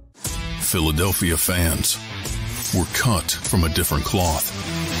 Philadelphia fans, we're cut from a different cloth.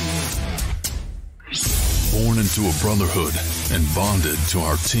 Born into a brotherhood and bonded to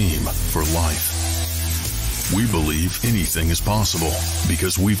our team for life. We believe anything is possible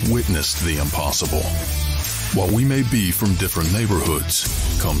because we've witnessed the impossible. While we may be from different neighborhoods,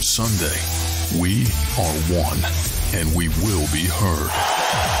 come Sunday, we are one, and we will be heard.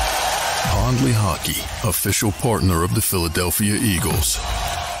 Pondley Hockey, official partner of the Philadelphia Eagles.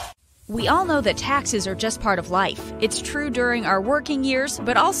 We all know that taxes are just part of life. It's true during our working years,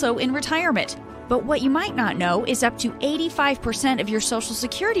 but also in retirement. But what you might not know is up to 85% of your Social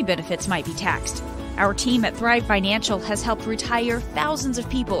Security benefits might be taxed. Our team at Thrive Financial has helped retire thousands of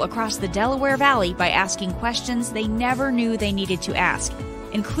people across the Delaware Valley by asking questions they never knew they needed to ask,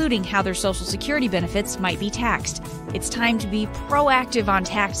 including how their Social Security benefits might be taxed. It's time to be proactive on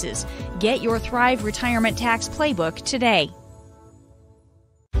taxes. Get your Thrive Retirement Tax Playbook today.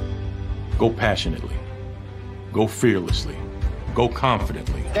 Go passionately. Go fearlessly. Go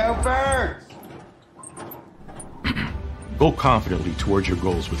confidently. Go Birds! Go confidently towards your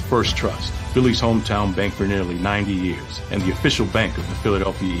goals with First Trust, Philly's hometown bank for nearly 90 years, and the official bank of the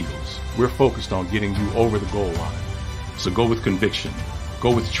Philadelphia Eagles. We're focused on getting you over the goal line. So go with conviction.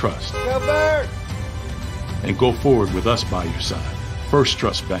 Go with trust. Go Birds! And go forward with us by your side. First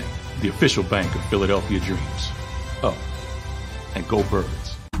Trust Bank, the official bank of Philadelphia dreams. Oh, and go Birds.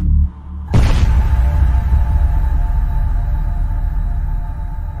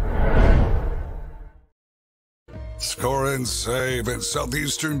 Score and save in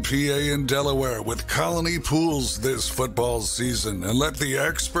southeastern PA and Delaware with Colony Pools this football season, and let the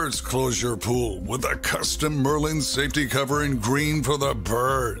experts close your pool with a custom Merlin safety cover in green for the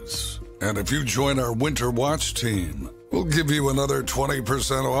birds. And if you join our Winter Watch team, we'll give you another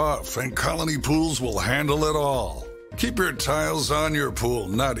 20% off, and Colony Pools will handle it all. Keep your tiles on your pool,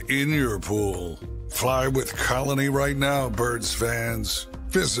 not in your pool. Fly with Colony right now, Birds fans.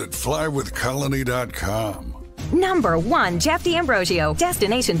 Visit flywithcolony.com. Number 1, Jeff D'Ambrosio.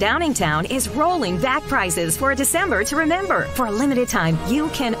 Destination Downingtown is rolling back prices for a December to remember. For a limited time, you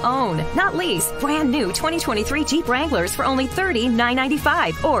can own, not lease, brand new 2023 Jeep Wranglers for only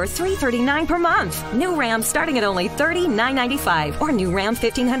 $30,995 or $339 per month. New Ram starting at only $30,995 or new Ram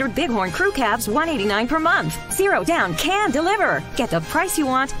 1500 Bighorn Crew Cabs $189 per month. Zero down can deliver. Get the price you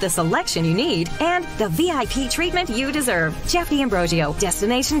want, the selection you need, and the VIP treatment you deserve. Jeff D'Ambrosio,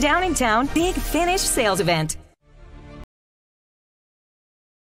 Destination Downingtown, Big Finish Sales Event.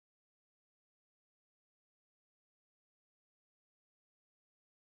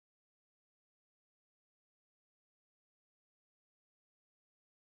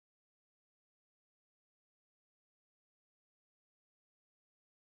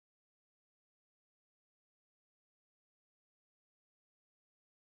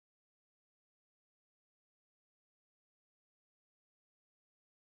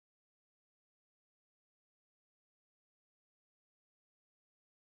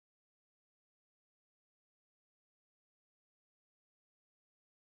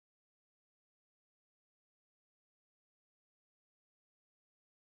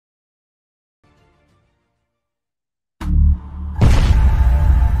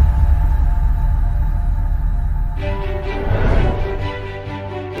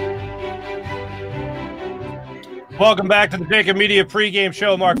 Welcome back to the JAKIB Media pregame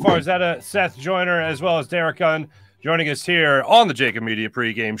show. Marc Farzetta, Seth Joyner, as well as Derrick Gunn joining us here on the JAKIB Media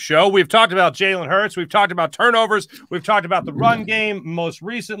pregame show. We've talked about Jalen Hurts. We've talked about turnovers. We've talked about the run game most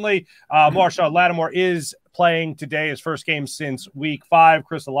recently. Marshawn Lattimore is playing today, his first game since week 5.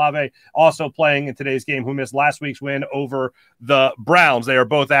 Chris Olave also playing in today's game, who missed last week's win over the Browns. They are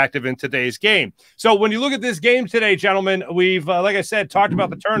both active in today's game. So when you look at this game today, gentlemen, we've, like I said, talked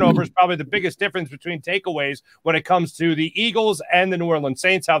about the turnovers, probably the biggest difference between takeaways when it comes to the Eagles and the New Orleans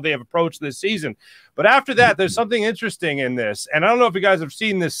Saints, how they have approached this season. But after that, there's something interesting in this. And I don't know if you guys have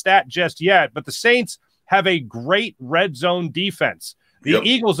seen this stat just yet, but the Saints have a great red zone defense. The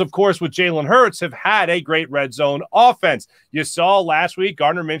Eagles, of course, with Jalen Hurts, have had a great red zone offense. You saw last week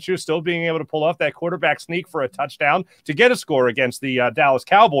Gardner Minshew still being able to pull off that quarterback sneak for a touchdown to get a score against the Dallas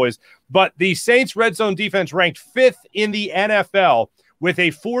Cowboys. But the Saints' red zone defense ranked 5th in the NFL with a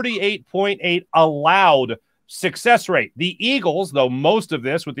 48.8 allowed success rate. The Eagles, though most of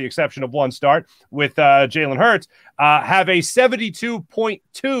this, with the exception of one start with Jalen Hurts, have a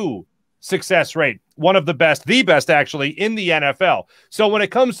 72.2 success rate. One of the best actually, in the NFL. So when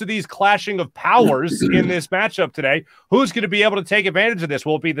it comes to these clashing of powers in this matchup today, who's going to be able to take advantage of this?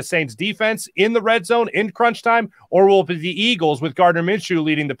 Will it be the Saints defense in the red zone in crunch time, or will it be the Eagles with Gardner Minshew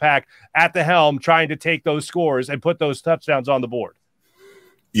leading the pack at the helm, trying to take those scores and put those touchdowns on the board?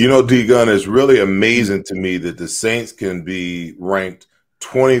 You know, D-Gun, it's really amazing to me that the Saints can be ranked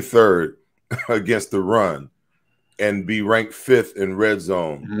 23rd against the run and be ranked 5th in red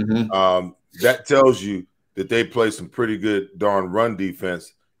zone. That tells you that they play some pretty good darn run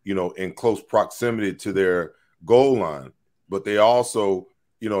defense, you know, in close proximity to their goal line. But they also,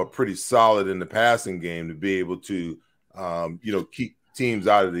 you know, are pretty solid in the passing game to be able to, you know, keep teams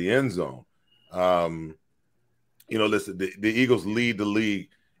out of the end zone. You know, listen, the Eagles lead the league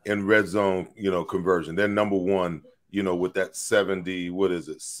in red zone, you know, conversion. They're number 1, you know, with that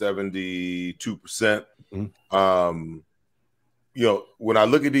 72%. You know, when I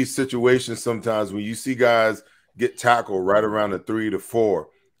look at these situations, sometimes when you see guys get tackled right around the 3 to 4,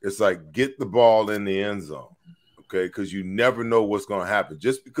 it's like, get the ball in the end zone, okay? Because you never know what's going to happen.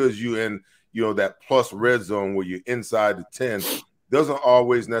 Just because you're in, you know, that plus red zone where you're inside the 10 doesn't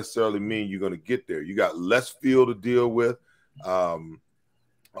always necessarily mean you're going to get there. You got less field to deal with. A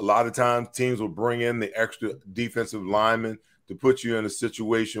lot of times teams will bring in the extra defensive linemen to put you in a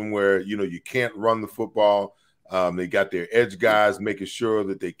situation where, you know, you can't run the football. They got their edge guys making sure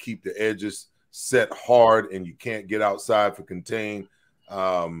that they keep the edges set hard and you can't get outside for contain.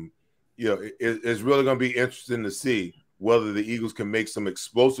 You know, it's really going to be interesting to see whether the Eagles can make some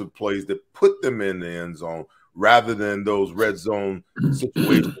explosive plays that put them in the end zone rather than those red zone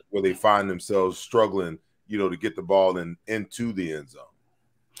situations where they find themselves struggling, you know, to get the ball into the end zone.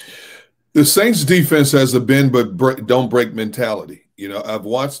 The Saints defense has a bend but don't break mentality. You know, I've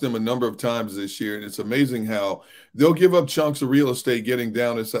watched them a number of times this year, and it's amazing how they'll give up chunks of real estate getting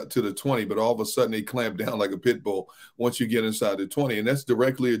down to the 20, but all of a sudden they clamp down like a pit bull once you get inside the 20, and that's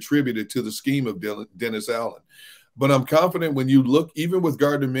directly attributed to the scheme of Dennis Allen. But I'm confident when you look, even with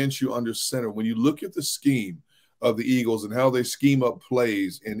Gardner Minshew under center, when you look at the scheme of the Eagles and how they scheme up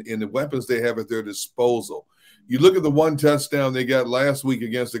plays and the weapons they have at their disposal, you look at the one touchdown they got last week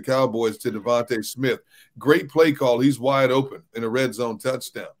against the Cowboys to Devontae Smith. Great play call. He's wide open in a red zone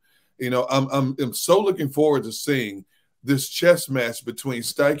touchdown. You know, I'm so looking forward to seeing this chess match between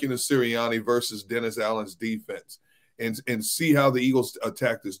Steichen and Sirianni versus Dennis Allen's defense and see how the Eagles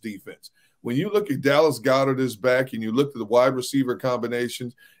attack this defense. When you look at Dallas Goedert is back and you look at the wide receiver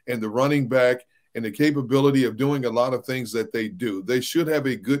combinations and the running back and the capability of doing a lot of things that they do, they should have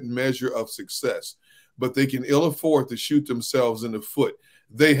a good measure of success. But they can ill afford to shoot themselves in the foot.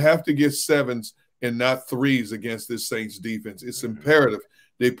 They have to get 7s and not 3s against this Saints defense. It's imperative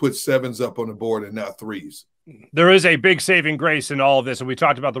they put 7s up on the board and not 3s. There is a big saving grace in all of this, and we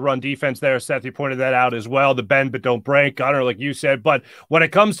talked about the run defense there. Seth, you pointed that out as well, the bend but don't break, Gunner, like you said. But when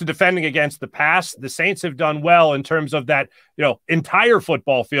it comes to defending against the pass, the Saints have done well in terms of that, you know, entire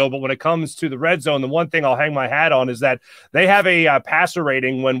football field. But when it comes to the red zone, the one thing I'll hang my hat on is that they have a passer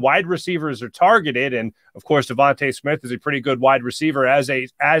rating when wide receivers are targeted, and of course Devontae Smith is a pretty good wide receiver, as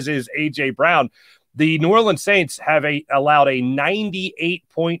is A.J. Brown. The New Orleans Saints have allowed a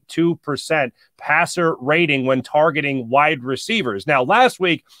 98.2% passer rating when targeting wide receivers. Now, last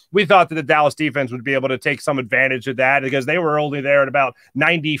week, we thought that the Dallas defense would be able to take some advantage of that because they were only there at about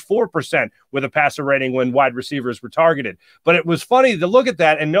 94% with a passer rating when wide receivers were targeted. But it was funny to look at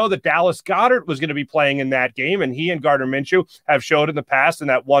that and know that Dallas Goedert was going to be playing in that game, and he and Gardner Minshew have showed in the past in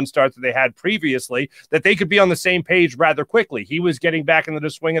that one start that they had previously that they could be on the same page rather quickly. He was getting back into the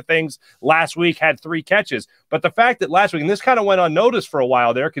swing of things last week, had 3 catches. But the fact that last week, and this kind of went unnoticed for a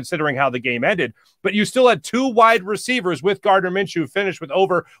while there, considering how the game ended, but you still had 2 wide receivers with Gardner Minshew finish with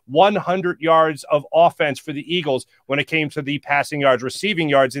over 100 yards of offense for the Eagles when it came to the passing yards, receiving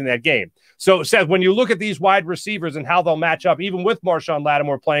yards in that game. So, Seth, when you look at these wide receivers and how they'll match up, even with Marshawn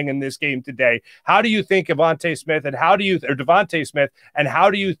Lattimore playing in this game today, how do you think Devontae Smith and how do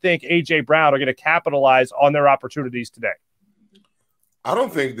you think A.J. Brown are going to capitalize on their opportunities today? I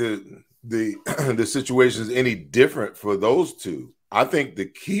don't think that the situation is any different for those two. I think the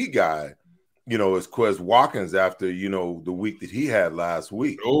key guy, is Quez Watkins after, the week that he had last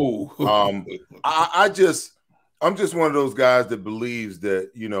week. I'm just one of those guys that believes that,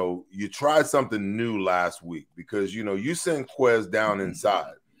 you tried something new last week because, you send Quez down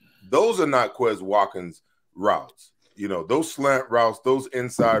inside. Those are not Quez Watkins routes. Those slant routes, those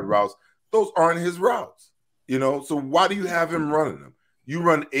inside routes, those aren't his routes, So why do you have him running them? You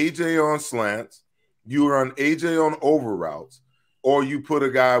run AJ on slants, you run AJ on over routes, or you put a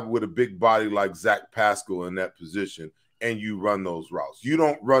guy with a big body like Zach Pascal in that position and you run those routes. You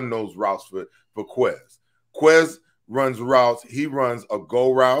don't run those routes for Quez. Quez runs routes. He runs a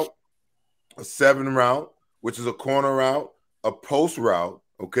go route, a 7 route, which is a corner route, a post route,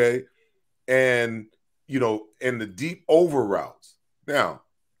 okay? And, and the deep over routes. Now,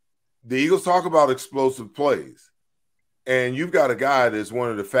 the Eagles talk about explosive plays. And you've got a guy that's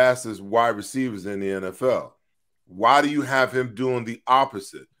one of the fastest wide receivers in the NFL. Why do you have him doing the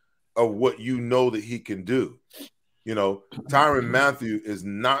opposite of what you know that he can do? Tyrann Mathieu is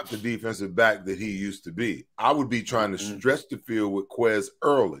not the defensive back that he used to be. I would be trying to stretch the field with Quez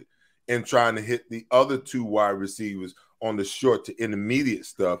early and trying to hit the other 2 wide receivers on the short to intermediate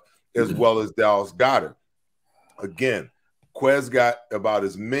stuff, as well as Dallas Goedert. Again, Quez got about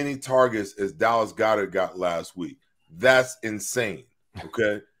as many targets as Dallas Goedert got last week. That's insane.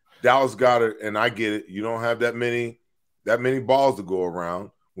 Okay. Dallas Goedert, and I get it, you don't have that many balls to go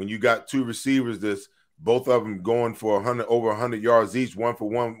around. When you got 2 receivers that's both of them going for over 100 yards each, one for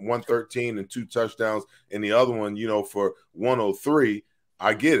 113 and 2 touchdowns, and the other one, for 103.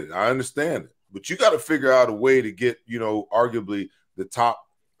 I get it. I understand it. But you got to figure out a way to get, arguably a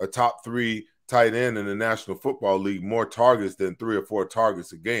top 3 tight end in the National Football League more targets than 3 or 4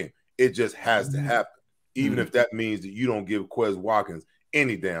 targets a game. It just has to happen, even if that means that you don't give Quez Watkins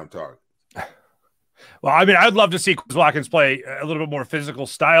any damn target. Well, I mean, I'd love to see Quez Watkins play a little bit more physical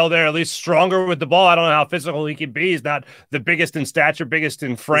style there, at least stronger with the ball. I don't know how physical he can be. He's not the biggest in stature, biggest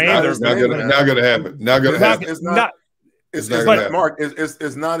in frame. It's not going to happen. It's not, Mark,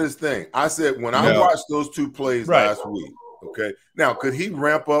 it's not his thing. I said when I watched those 2 plays last week, okay, now could he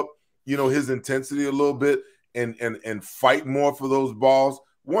ramp up, his intensity a little bit and fight more for those balls?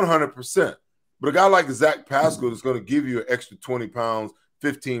 100%. But a guy like Zach Pascal is going to give you an extra 20 pounds,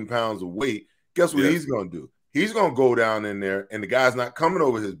 15 pounds of weight. Guess what he's going to do? He's going to go down in there, and the guy's not coming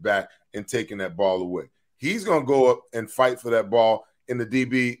over his back and taking that ball away. He's going to go up and fight for that ball, and the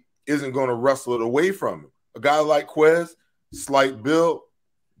DB isn't going to wrestle it away from him. A guy like Quez, slight build,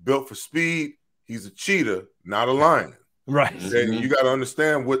 built for speed. He's a cheetah, not a lion. Right. Okay? You got to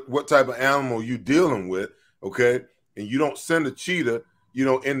understand what type of animal you're dealing with, okay? And you don't send a cheetah,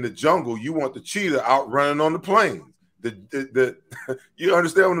 in the jungle. You want the cheetah out running on the plains. You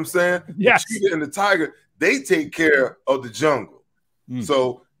understand what I'm saying? Yes. The cheetah and the tiger, they take care of the jungle.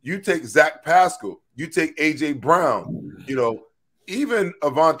 So you take Zach Pascal, you take A.J. Brown, even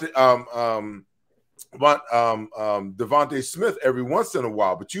Devontae Smith every once in a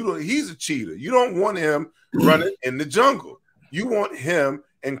while, but he's a cheetah. You don't want him running in the jungle. You want him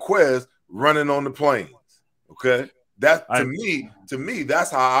and Quez running on the plains. Okay? That to me,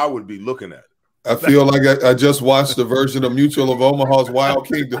 that's how I would be looking at it. I feel like I just watched the version of Mutual of Omaha's Wild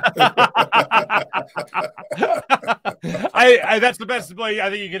Kingdom. That's the best way I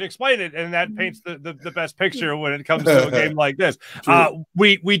think you can explain it, and that paints the best picture when it comes to a game like this.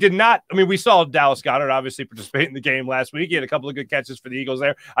 We did not. I mean, we saw Dallas Goedert obviously participate in the game last week. He had a couple of good catches for the Eagles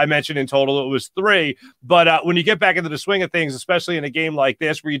there. I mentioned in total it was 3, but when you get back into the swing of things, especially in a game like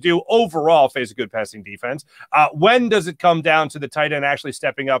this where you do overall face a good passing defense, when does it come down to the tight end actually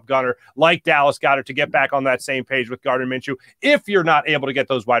stepping up, Gunner, like Dallas Dallas Goedert to get back on that same page with Gardner Minshew if you're not able to get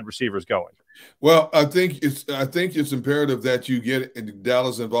those wide receivers going? Well, I think it's imperative that you get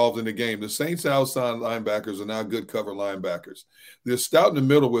Dallas involved in the game. The Saints' outside linebackers are now good cover linebackers. They're stout in the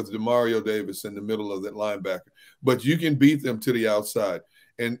middle with DeMario Davis in the middle of that linebacker, but you can beat them to the outside.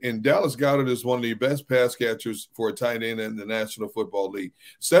 And Dallas Goedert is one of the best pass catchers for a tight end in the National Football League.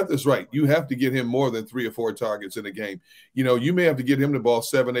 Seth is right. You have to get him more than 3 or 4 targets in a game. You know, you may have to get him the ball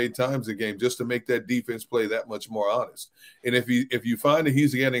 7, 8 times a game just to make that defense play that much more honest. And if you find that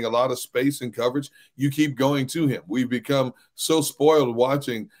he's getting a lot of space and coverage, you keep going to him. We've become so spoiled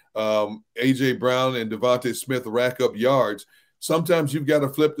watching A.J. Brown and Devontae Smith rack up yards. Sometimes you've got to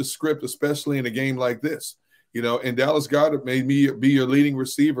flip the script, especially in a game like this. You know, and Dallas Goedert made me be your leading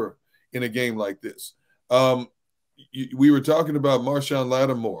receiver in a game like this. We were talking about Marshon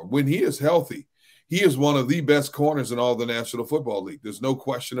Lattimore. When he is healthy, he is one of the best corners in all the National Football League. There's no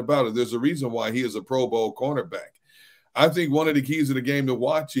question about it. There's a reason why he is a Pro Bowl cornerback. I think one of the keys of the game to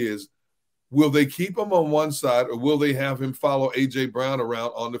watch is, will they keep him on one side or will they have him follow A.J. Brown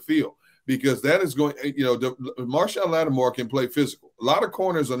around on the field? Because that is going, you know, Marshon Lattimore can play physical. A lot of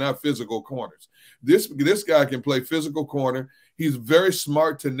corners are not physical corners. This guy can play physical corner. He's very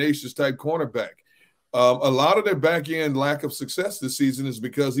smart, tenacious type cornerback. A lot of their back end lack of success this season is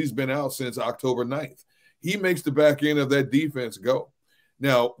because he's been out since October 9th. He makes the back end of that defense go.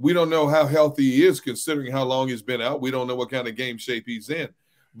 Now, we don't know how healthy he is considering how long he's been out. We don't know what kind of game shape he's in.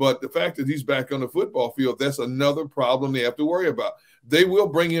 But the fact that he's back on the football field, that's another problem they have to worry about. They will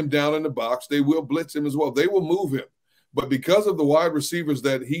bring him down in the box. They will blitz him as well. They will move him. But because of the wide receivers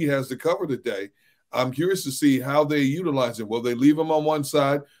that he has to cover today, I'm curious to see how they utilize him. Will they leave him on one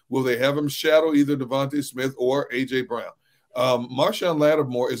side? Will they have him shadow either Devontae Smith or A.J. Brown? Marshon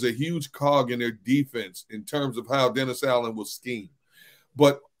Lattimore is a huge cog in their defense in terms of how Dennis Allen will scheme.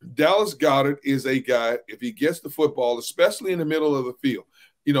 But Dallas Goedert is a guy, if he gets the football, especially in the middle of the field,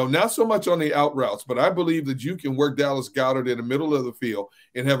 you know, not so much on the out routes, but I believe that you can work Dallas Goedert in the middle of the field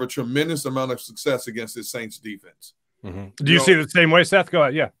and have a tremendous amount of success against the Saints defense. Mm-hmm. Do you see it the same way, Seth? Go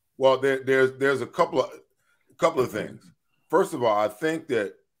ahead. Yeah. Well, there's a couple of things. First of all, I think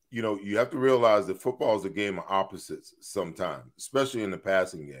that, you know, you have to realize that football is a game of opposites sometimes, especially in the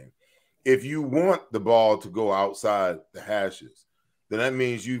passing game. If you want the ball to go outside the hashes, then that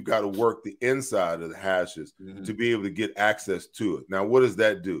means you've got to work the inside of the hashes to be able to get access to it. Now, what does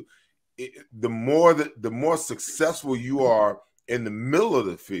that do? The more successful you are in the middle of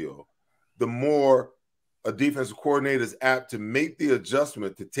the field, the more a defensive coordinator is apt to make the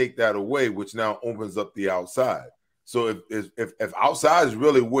adjustment to take that away, which now opens up the outside. So if outside is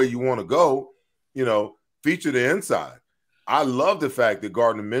really where you want to go, you know, feature the inside. I love the fact that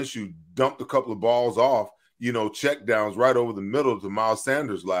Gardner Minshew dumped a couple of balls off, you know, check downs right over the middle to Miles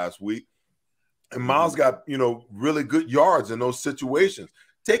Sanders last week. And Miles got, you know, really good yards in those situations.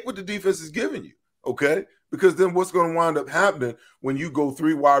 Take what the defense is giving you, okay? Because then what's going to wind up happening when you go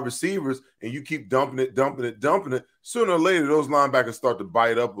 3 wide receivers and you keep dumping it, sooner or later those linebackers start to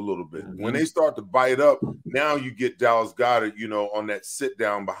bite up a little bit. When they start to bite up, now you get Dallas Goedert, you know, on that sit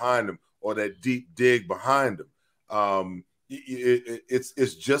down behind him or that deep dig behind him.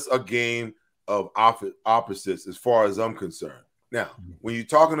 It's just a game of opposites as far as I'm concerned. Now, when you're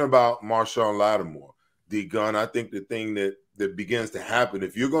talking about Marshon Lattimore, D Gunn, I think the thing that begins to happen,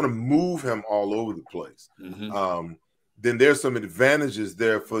 if you're going to move him all over the place, then there's some advantages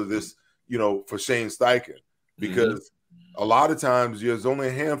there for this, you know, for Shane Steichen, because a lot of times there's only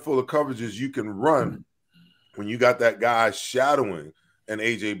a handful of coverages you can run when you got that guy shadowing an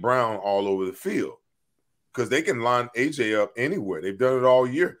A.J. Brown all over the field, because they can line A.J. up anywhere. They've done it all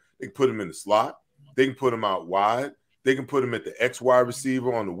year. They can put him in the slot. They can put him out wide. They can put him at the X wide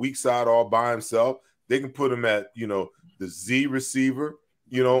receiver on the weak side all by himself. They can put him at, you know, the Z receiver,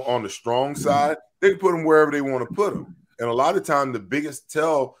 you know, on the strong side. They can put him wherever they want to put him. And a lot of time, the biggest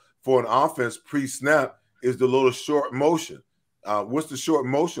tell for an offense pre-snap is the little short motion. What's the short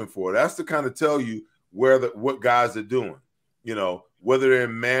motion for? That's to kind of tell you what guys are doing, you know, whether they're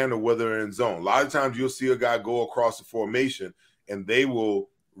in man or whether they're in zone. A lot of times you'll see a guy go across the formation and they will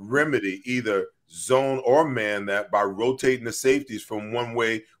remedy either zone or man that by rotating the safeties from one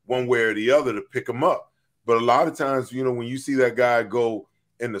way or the other to pick them up. But a lot of times, you know, when you see that guy go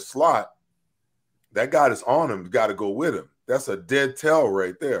in the slot, that guy that's on him got to go with him. That's a dead tell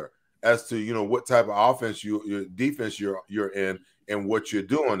right there as to, you know, what type of offense your defense you're in and what you're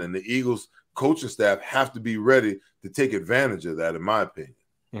doing. And the Eagles coaching staff have to be ready to take advantage of that, in my opinion.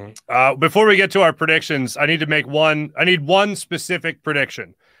 Before we get to our predictions, I need one specific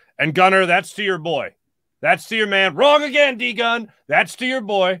prediction. And Gunner, that's to your boy. That's to your man. Wrong again, D-Gun. That's to your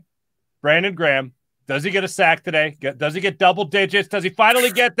boy. Brandon Graham, does he get a sack today? Does he get double digits? Does he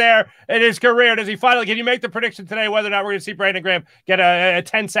finally get there in his career? Can you make the prediction today whether or not we're going to see Brandon Graham get a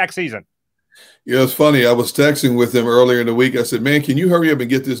 10-sack season? Yeah, it's funny. I was texting with him earlier in the week. I said, man, can you hurry up and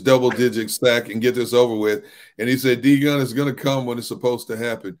get this double-digit sack and get this over with? And he said, D-Gun is going to come when it's supposed to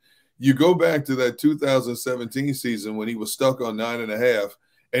happen. You go back to that 2017 season when he was stuck on 9.5,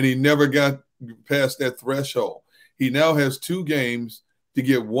 and he never got past that threshold. He now has 2 games to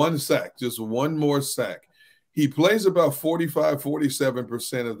get 1 sack, just 1 more sack. He plays about 45,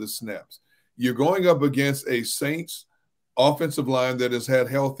 47% of the snaps. You're going up against a Saints offensive line that has had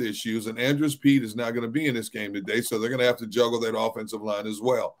health issues, and Andrews Pete is not going to be in this game today, so they're going to have to juggle that offensive line as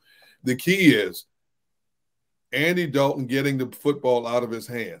well. The key is Andy Dalton getting the football out of his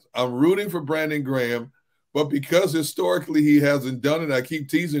hands. I'm rooting for Brandon Graham, but because historically he hasn't done it, I keep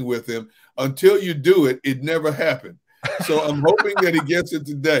teasing with him. Until you do it, it never happened. So I'm hoping that he gets it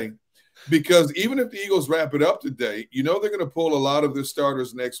today, because even if the Eagles wrap it up today, you know they're going to pull a lot of their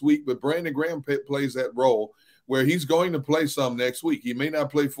starters next week, but Brandon Graham plays that role where he's going to play some next week. He may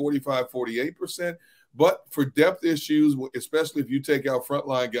not play 45, 48%, but for depth issues, especially if you take out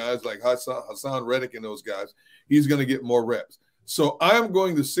frontline guys like Hassan Reddick and those guys, he's going to get more reps. So I'm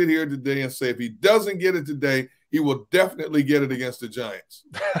going to sit here today and say if he doesn't get it today, he will definitely get it against the Giants.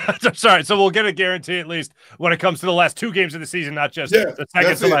 Sorry, so we'll get a guarantee at least when it comes to the last 2 games of the season, not just the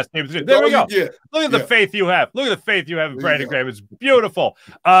second to last game. There we go. Look at the faith you have. Look at the faith you have in Brandon Graham. It's beautiful.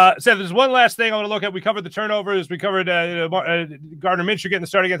 Seth, there's one last thing I want to look at. We covered the turnovers. We covered Gardner Minshew getting the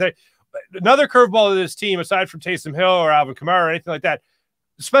start again today. Another curveball to this team, aside from Taysom Hill or Alvin Kamara or anything like that,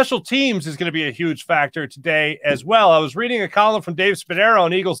 special teams is going to be a huge factor today as well. I was reading a column from Dave Spadaro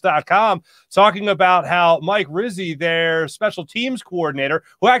on Eagles.com talking about how Mike Rizzi, their special teams coordinator,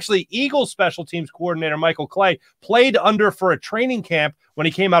 who actually Eagles special teams coordinator Michael Clay played under for a training camp when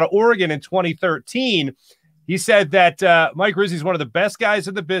he came out of Oregon in 2013. He said that Mike Rizzi is one of the best guys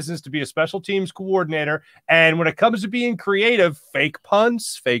in the business to be a special teams coordinator. And when it comes to being creative, fake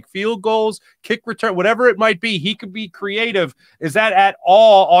punts, fake field goals, kick return, whatever it might be, he could be creative. Is that at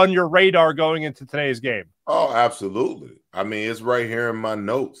all on your radar going into today's game? Oh, absolutely. I mean, it's right here in my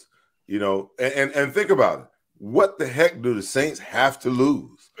notes, you know, and think about it. What the heck do the Saints have to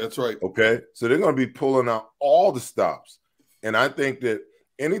lose? That's right. Okay. So they're going to be pulling out all the stops. And I think that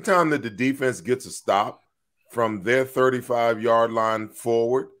anytime that the defense gets a stop from their 35-yard line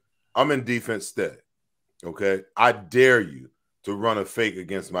forward, I'm in defense stead, okay? I dare you to run a fake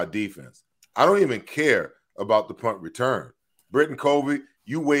against my defense. I don't even care about the punt return. Britton Covey,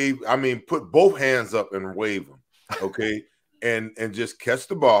 you wave, I mean, put both hands up and wave them, okay? and just catch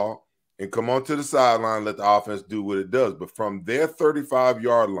the ball and come onto the sideline, let the offense do what it does. But from their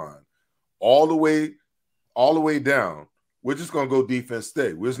 35-yard line all the way down, we're just going to go defense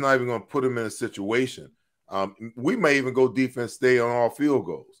stay. We're just not even going to put them in a situation. We may even go defense stay on all field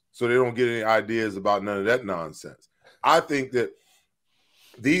goals so they don't get any ideas about none of that nonsense. I think that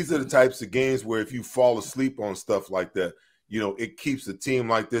these are the types of games where if you fall asleep on stuff like that, you know, it keeps a team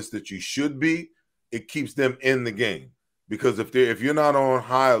like this that you should be, it keeps them in the game. Because if you're not on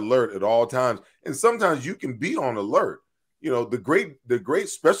high alert at all times, and sometimes you can be on alert, you know, the great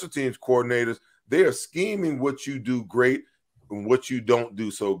special teams coordinators, they are scheming what you do great and what you don't do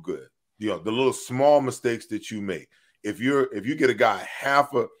so good. You know, the little small mistakes that you make. If you get a guy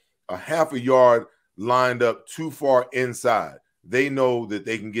half a yard lined up too far inside, they know that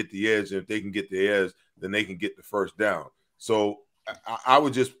they can get the edge, and if they can get the edge, then they can get the first down. So I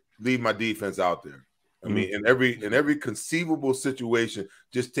would just leave my defense out there. I mean, in every conceivable situation,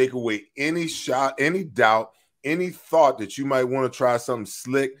 just take away any shot, any doubt, any thought that you might want to try something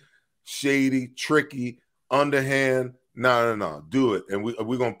slick, shady, tricky, underhand. No. Do it. And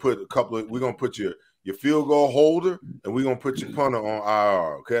we're gonna put your field goal holder, and we're gonna put your punter on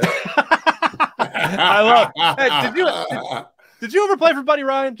IR, okay? I love it. Did you ever play for Buddy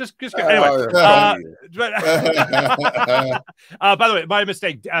Ryan? Just anyway. By the way, my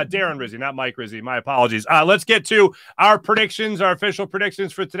mistake. Darren Rizzi, not Mike Rizzi. My apologies. Let's get to our predictions, our official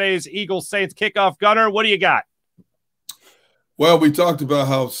predictions for today's Eagles Saints kickoff. Gunner, what do you got? Well, we talked about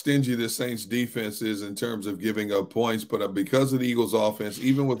how stingy the Saints defense is in terms of giving up points, but because of the Eagles offense,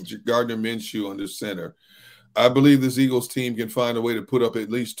 even with Gardner Minshew under center, I believe this Eagles team can find a way to put up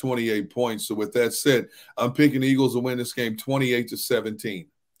at least 28 points. So with that said, I'm picking the Eagles to win this game 28-17.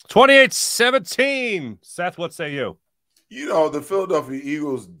 28-17. Seth, what say you? You know, the Philadelphia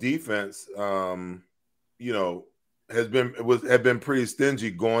Eagles defense, you know, have been pretty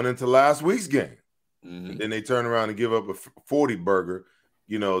stingy going into last week's game. Mm-hmm. Then they turn around and give up a 40-burger,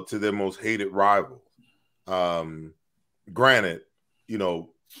 you know, to their most hated rival. Granted, you know,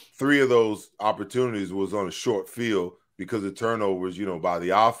 3 of those opportunities was on a short field because of turnovers, by the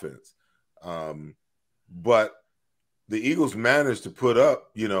offense. But the Eagles managed to put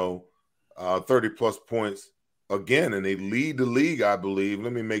up, 30-plus points again, and they lead the league, I believe.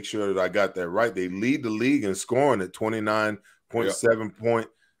 Let me make sure that I got that right. They lead the league in scoring at 29.7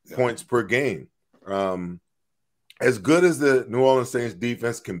 points per game. As good as the New Orleans Saints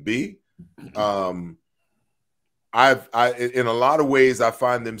defense can be, in a lot of ways, I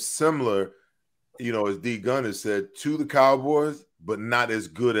find them similar, as D. Gunn has said, to the Cowboys, but not as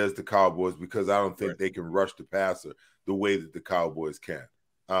good as the Cowboys because I don't think they can rush the passer the way that the Cowboys can.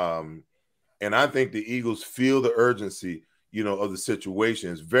 And I think the Eagles feel the urgency, of the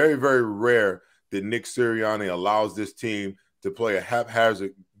situation. It's very, very rare that Nick Sirianni allows this team to play a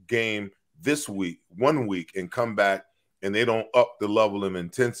haphazard game this week, 1 week, and come back and they don't up the level of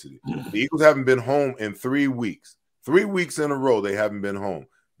intensity. The Eagles haven't been home in 3 weeks. 3 weeks in a row they haven't been home.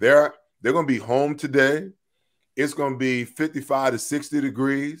 They're going to be home today. It's going to be 55 to 60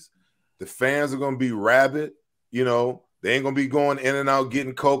 degrees. The fans are going to be rabid. They ain't going to be going in and out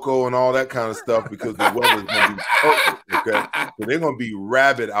getting cocoa and all that kind of stuff because the weather's going to be perfect, okay? So they're going to be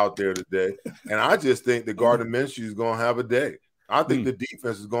rabid out there today. And I just think that Gardner Minshew is going to have a day. I think the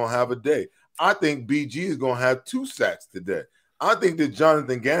defense is going to have a day. I think BG is going to have 2 sacks today. I think that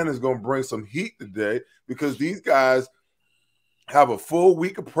Jonathan Gannon is going to bring some heat today because these guys have a full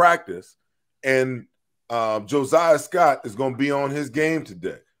week of practice, and Josiah Scott is going to be on his game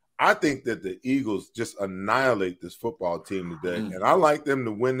today. I think that the Eagles just annihilate this football team today, and I like them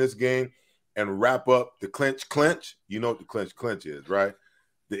to win this game and wrap up the clinch. You know what the clinch is, right?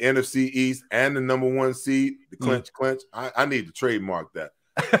 The NFC East and the #1 seed, the clinch. I need to trademark that.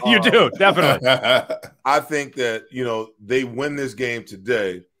 You do, definitely. I think that, they win this game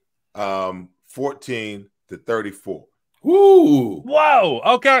today 14-34. Woo! Whoa.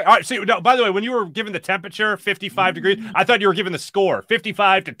 Okay. All right. See, no, by the way, when you were given the temperature, 55 degrees, I thought you were given the score,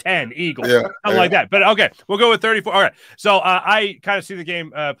 55-10 Eagles, something like that. But okay, we'll go with 34. All right. So I kind of see the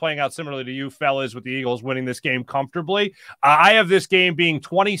game playing out similarly to you fellas, with the Eagles winning this game comfortably. I have this game being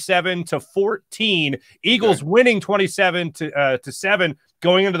 27-14. Eagles winning 27-7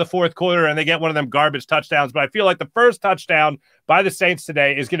 going into the fourth quarter, and they get one of them garbage touchdowns. But I feel like the first touchdown by the Saints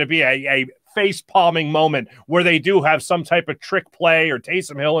today is going to be a face-palming moment where they do have some type of trick play or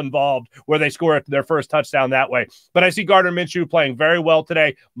Taysom Hill involved where they score their first touchdown that way. But I see Gardner Minshew playing very well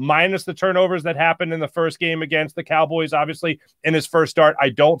today, minus the turnovers that happened in the first game against the Cowboys, obviously, in his first start. I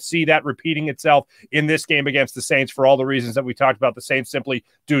don't see that repeating itself in this game against the Saints for all the reasons that we talked about. The Saints simply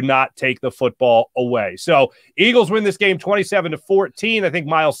do not take the football away. So Eagles win this game 27-14. I think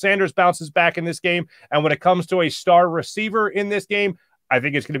Miles Sanders bounces back in this game. And when it comes to a star receiver in this game, I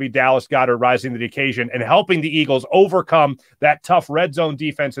think it's going to be Dallas Goedert rising to the occasion and helping the Eagles overcome that tough red zone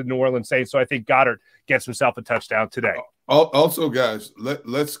defense of New Orleans Saints. So I think Goedert gets himself a touchdown today. Also, guys,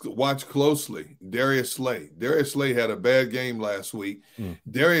 let's watch closely. Darius Slay. Darius Slay had a bad game last week.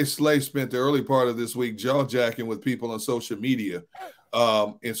 Darius Slay spent the early part of this week jaw-jacking with people on social media.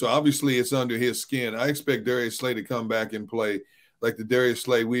 And so obviously it's under his skin. I expect Darius Slay to come back and play like the Darius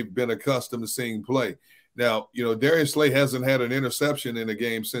Slay we've been accustomed to seeing play. Now, Darius Slay hasn't had an interception in a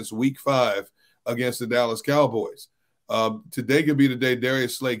game since week 5 against the Dallas Cowboys. Today could be the day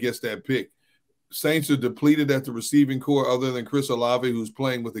Darius Slay gets that pick. Saints are depleted at the receiving core other than Chris Olave, who's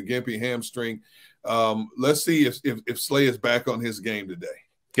playing with a gimpy hamstring. Let's see if Slay is back on his game today.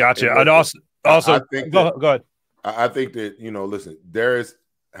 Gotcha. I'd also go ahead. I think that, listen, Darius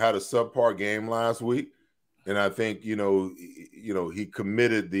had a subpar game last week, and I think, he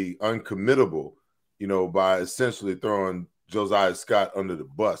committed the uncommittable, by essentially throwing Josiah Scott under the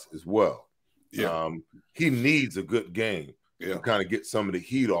bus as well. Yeah. He needs a good game to kind of get some of the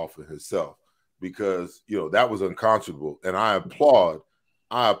heat off of himself because, that was unconscionable. And I applaud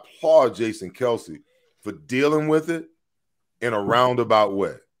Jason Kelce for dealing with it in a roundabout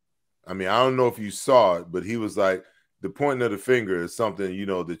way. I mean, I don't know if you saw it, but he was like, the pointing of the finger is something, that you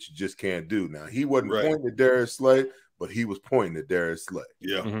just can't do. Now, he wasn't pointing at Darius Slay, but he was pointing at Darius Slay.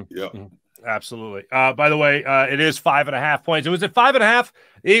 Yeah, Absolutely. By the way, it is 5.5 points. It was at 5.5,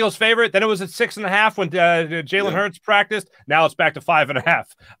 the Eagles' favorite. Then it was at 6.5 when Jalen Hurts practiced. Now it's back to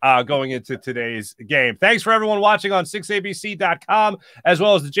 5.5 going into today's game. Thanks for everyone watching on 6abc.com as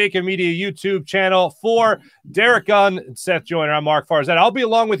well as the JAKIB Media YouTube channel. For Derrick Gunn and Seth Joyner, I'm Marc Farzetta. I'll be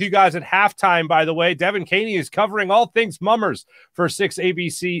along with you guys at halftime, by the way. Devin Caney is covering all things Mummers for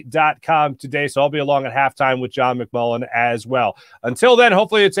 6abc.com today, so I'll be along at halftime with John McMullen as well. Until then,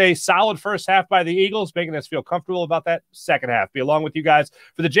 hopefully it's a solid first half by the Eagles, making us feel comfortable about that second half. Be along with you guys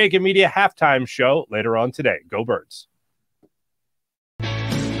for the JAKIB Media halftime show later on today. Go Birds.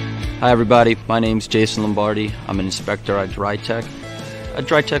 Hi everybody, my name's Jason Lombardi. I'm an inspector at DryTech. At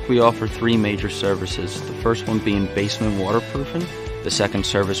DryTech we offer 3 major services, the first one being basement waterproofing. The second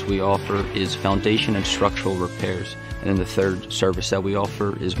service we offer is foundation and structural repairs. And then the third service that we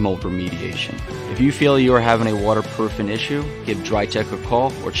offer is mold remediation. If you feel you are having a waterproofing issue, give DryTech a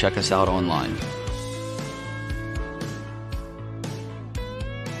call or check us out online.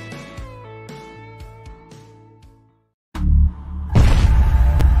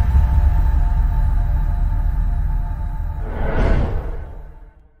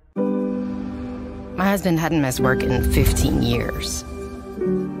 My husband hadn't missed work in 15 years.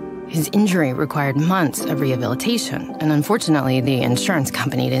 His injury required months of rehabilitation, and unfortunately, the insurance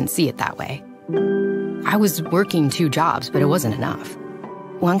company didn't see it that way. I was working 2 jobs, but it wasn't enough.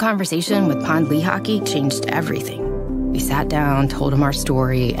 One conversation with Pond Lee Hockey changed everything. We sat down, told them our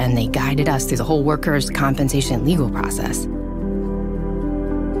story, and they guided us through the whole workers' compensation legal process.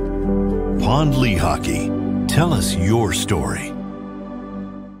 Pond Lee Hockey. Tell us your story.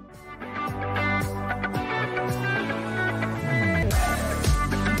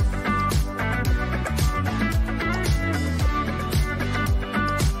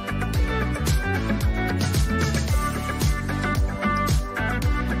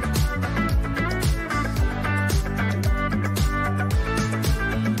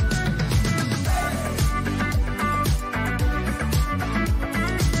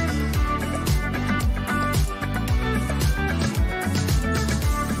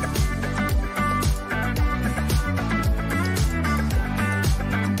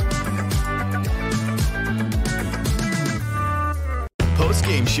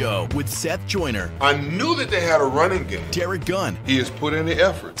 Postgame Show with Seth Joyner. I knew that they had a running game. Derrick Gunn. He has put in the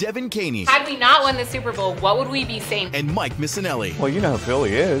effort. Devin Caney. Had we not won the Super Bowl, what would we be saying? And Mike Missinelli. Well, you know who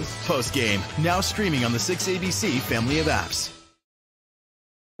Philly is. Postgame, now streaming on the 6ABC family of apps.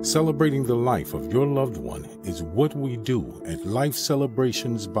 Celebrating the life of your loved one is what we do at Life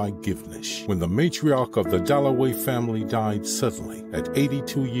Celebrations by Givnish. When the matriarch of the Dalloway family died suddenly at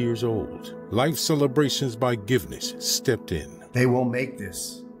 82 years old, Life Celebrations by Givnish stepped in. They will make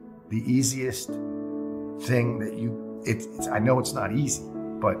this the easiest thing that I know it's not easy,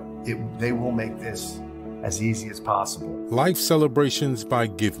 but they will make this as easy as possible. Life Celebrations by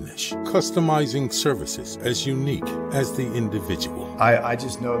Givnish, customizing services as unique as the individual. I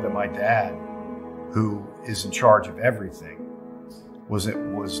just know that my dad, who is in charge of everything, was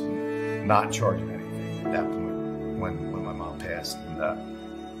not in charge of anything at that point when my mom passed. And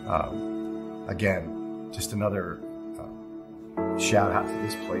again, just another shout out to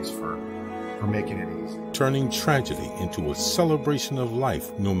this place for making it easy. Turning tragedy into a celebration of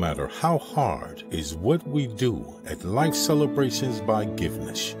life, no matter how hard, is what we do at Life Celebrations by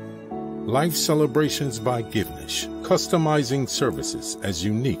Givnish. Life Celebrations by Givnish, customizing services as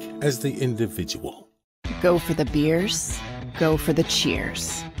unique as the individual. Go for the beers, go for the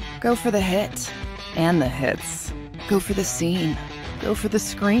cheers, go for the hit and the hits, go for the scene, go for the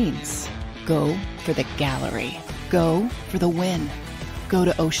screens, go for the gallery, go for the win, go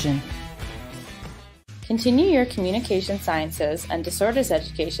to Ocean. Continue your communication sciences and disorders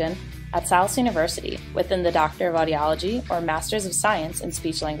education at Salus University within the Doctor of Audiology or Masters of Science in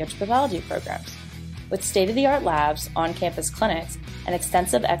Speech-Language Pathology programs. With state-of-the-art labs, on-campus clinics, and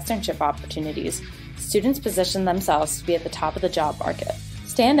extensive externship opportunities, students position themselves to be at the top of the job market.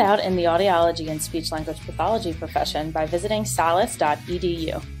 Stand out in the audiology and speech-language pathology profession by visiting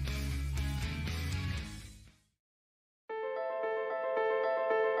salus.edu.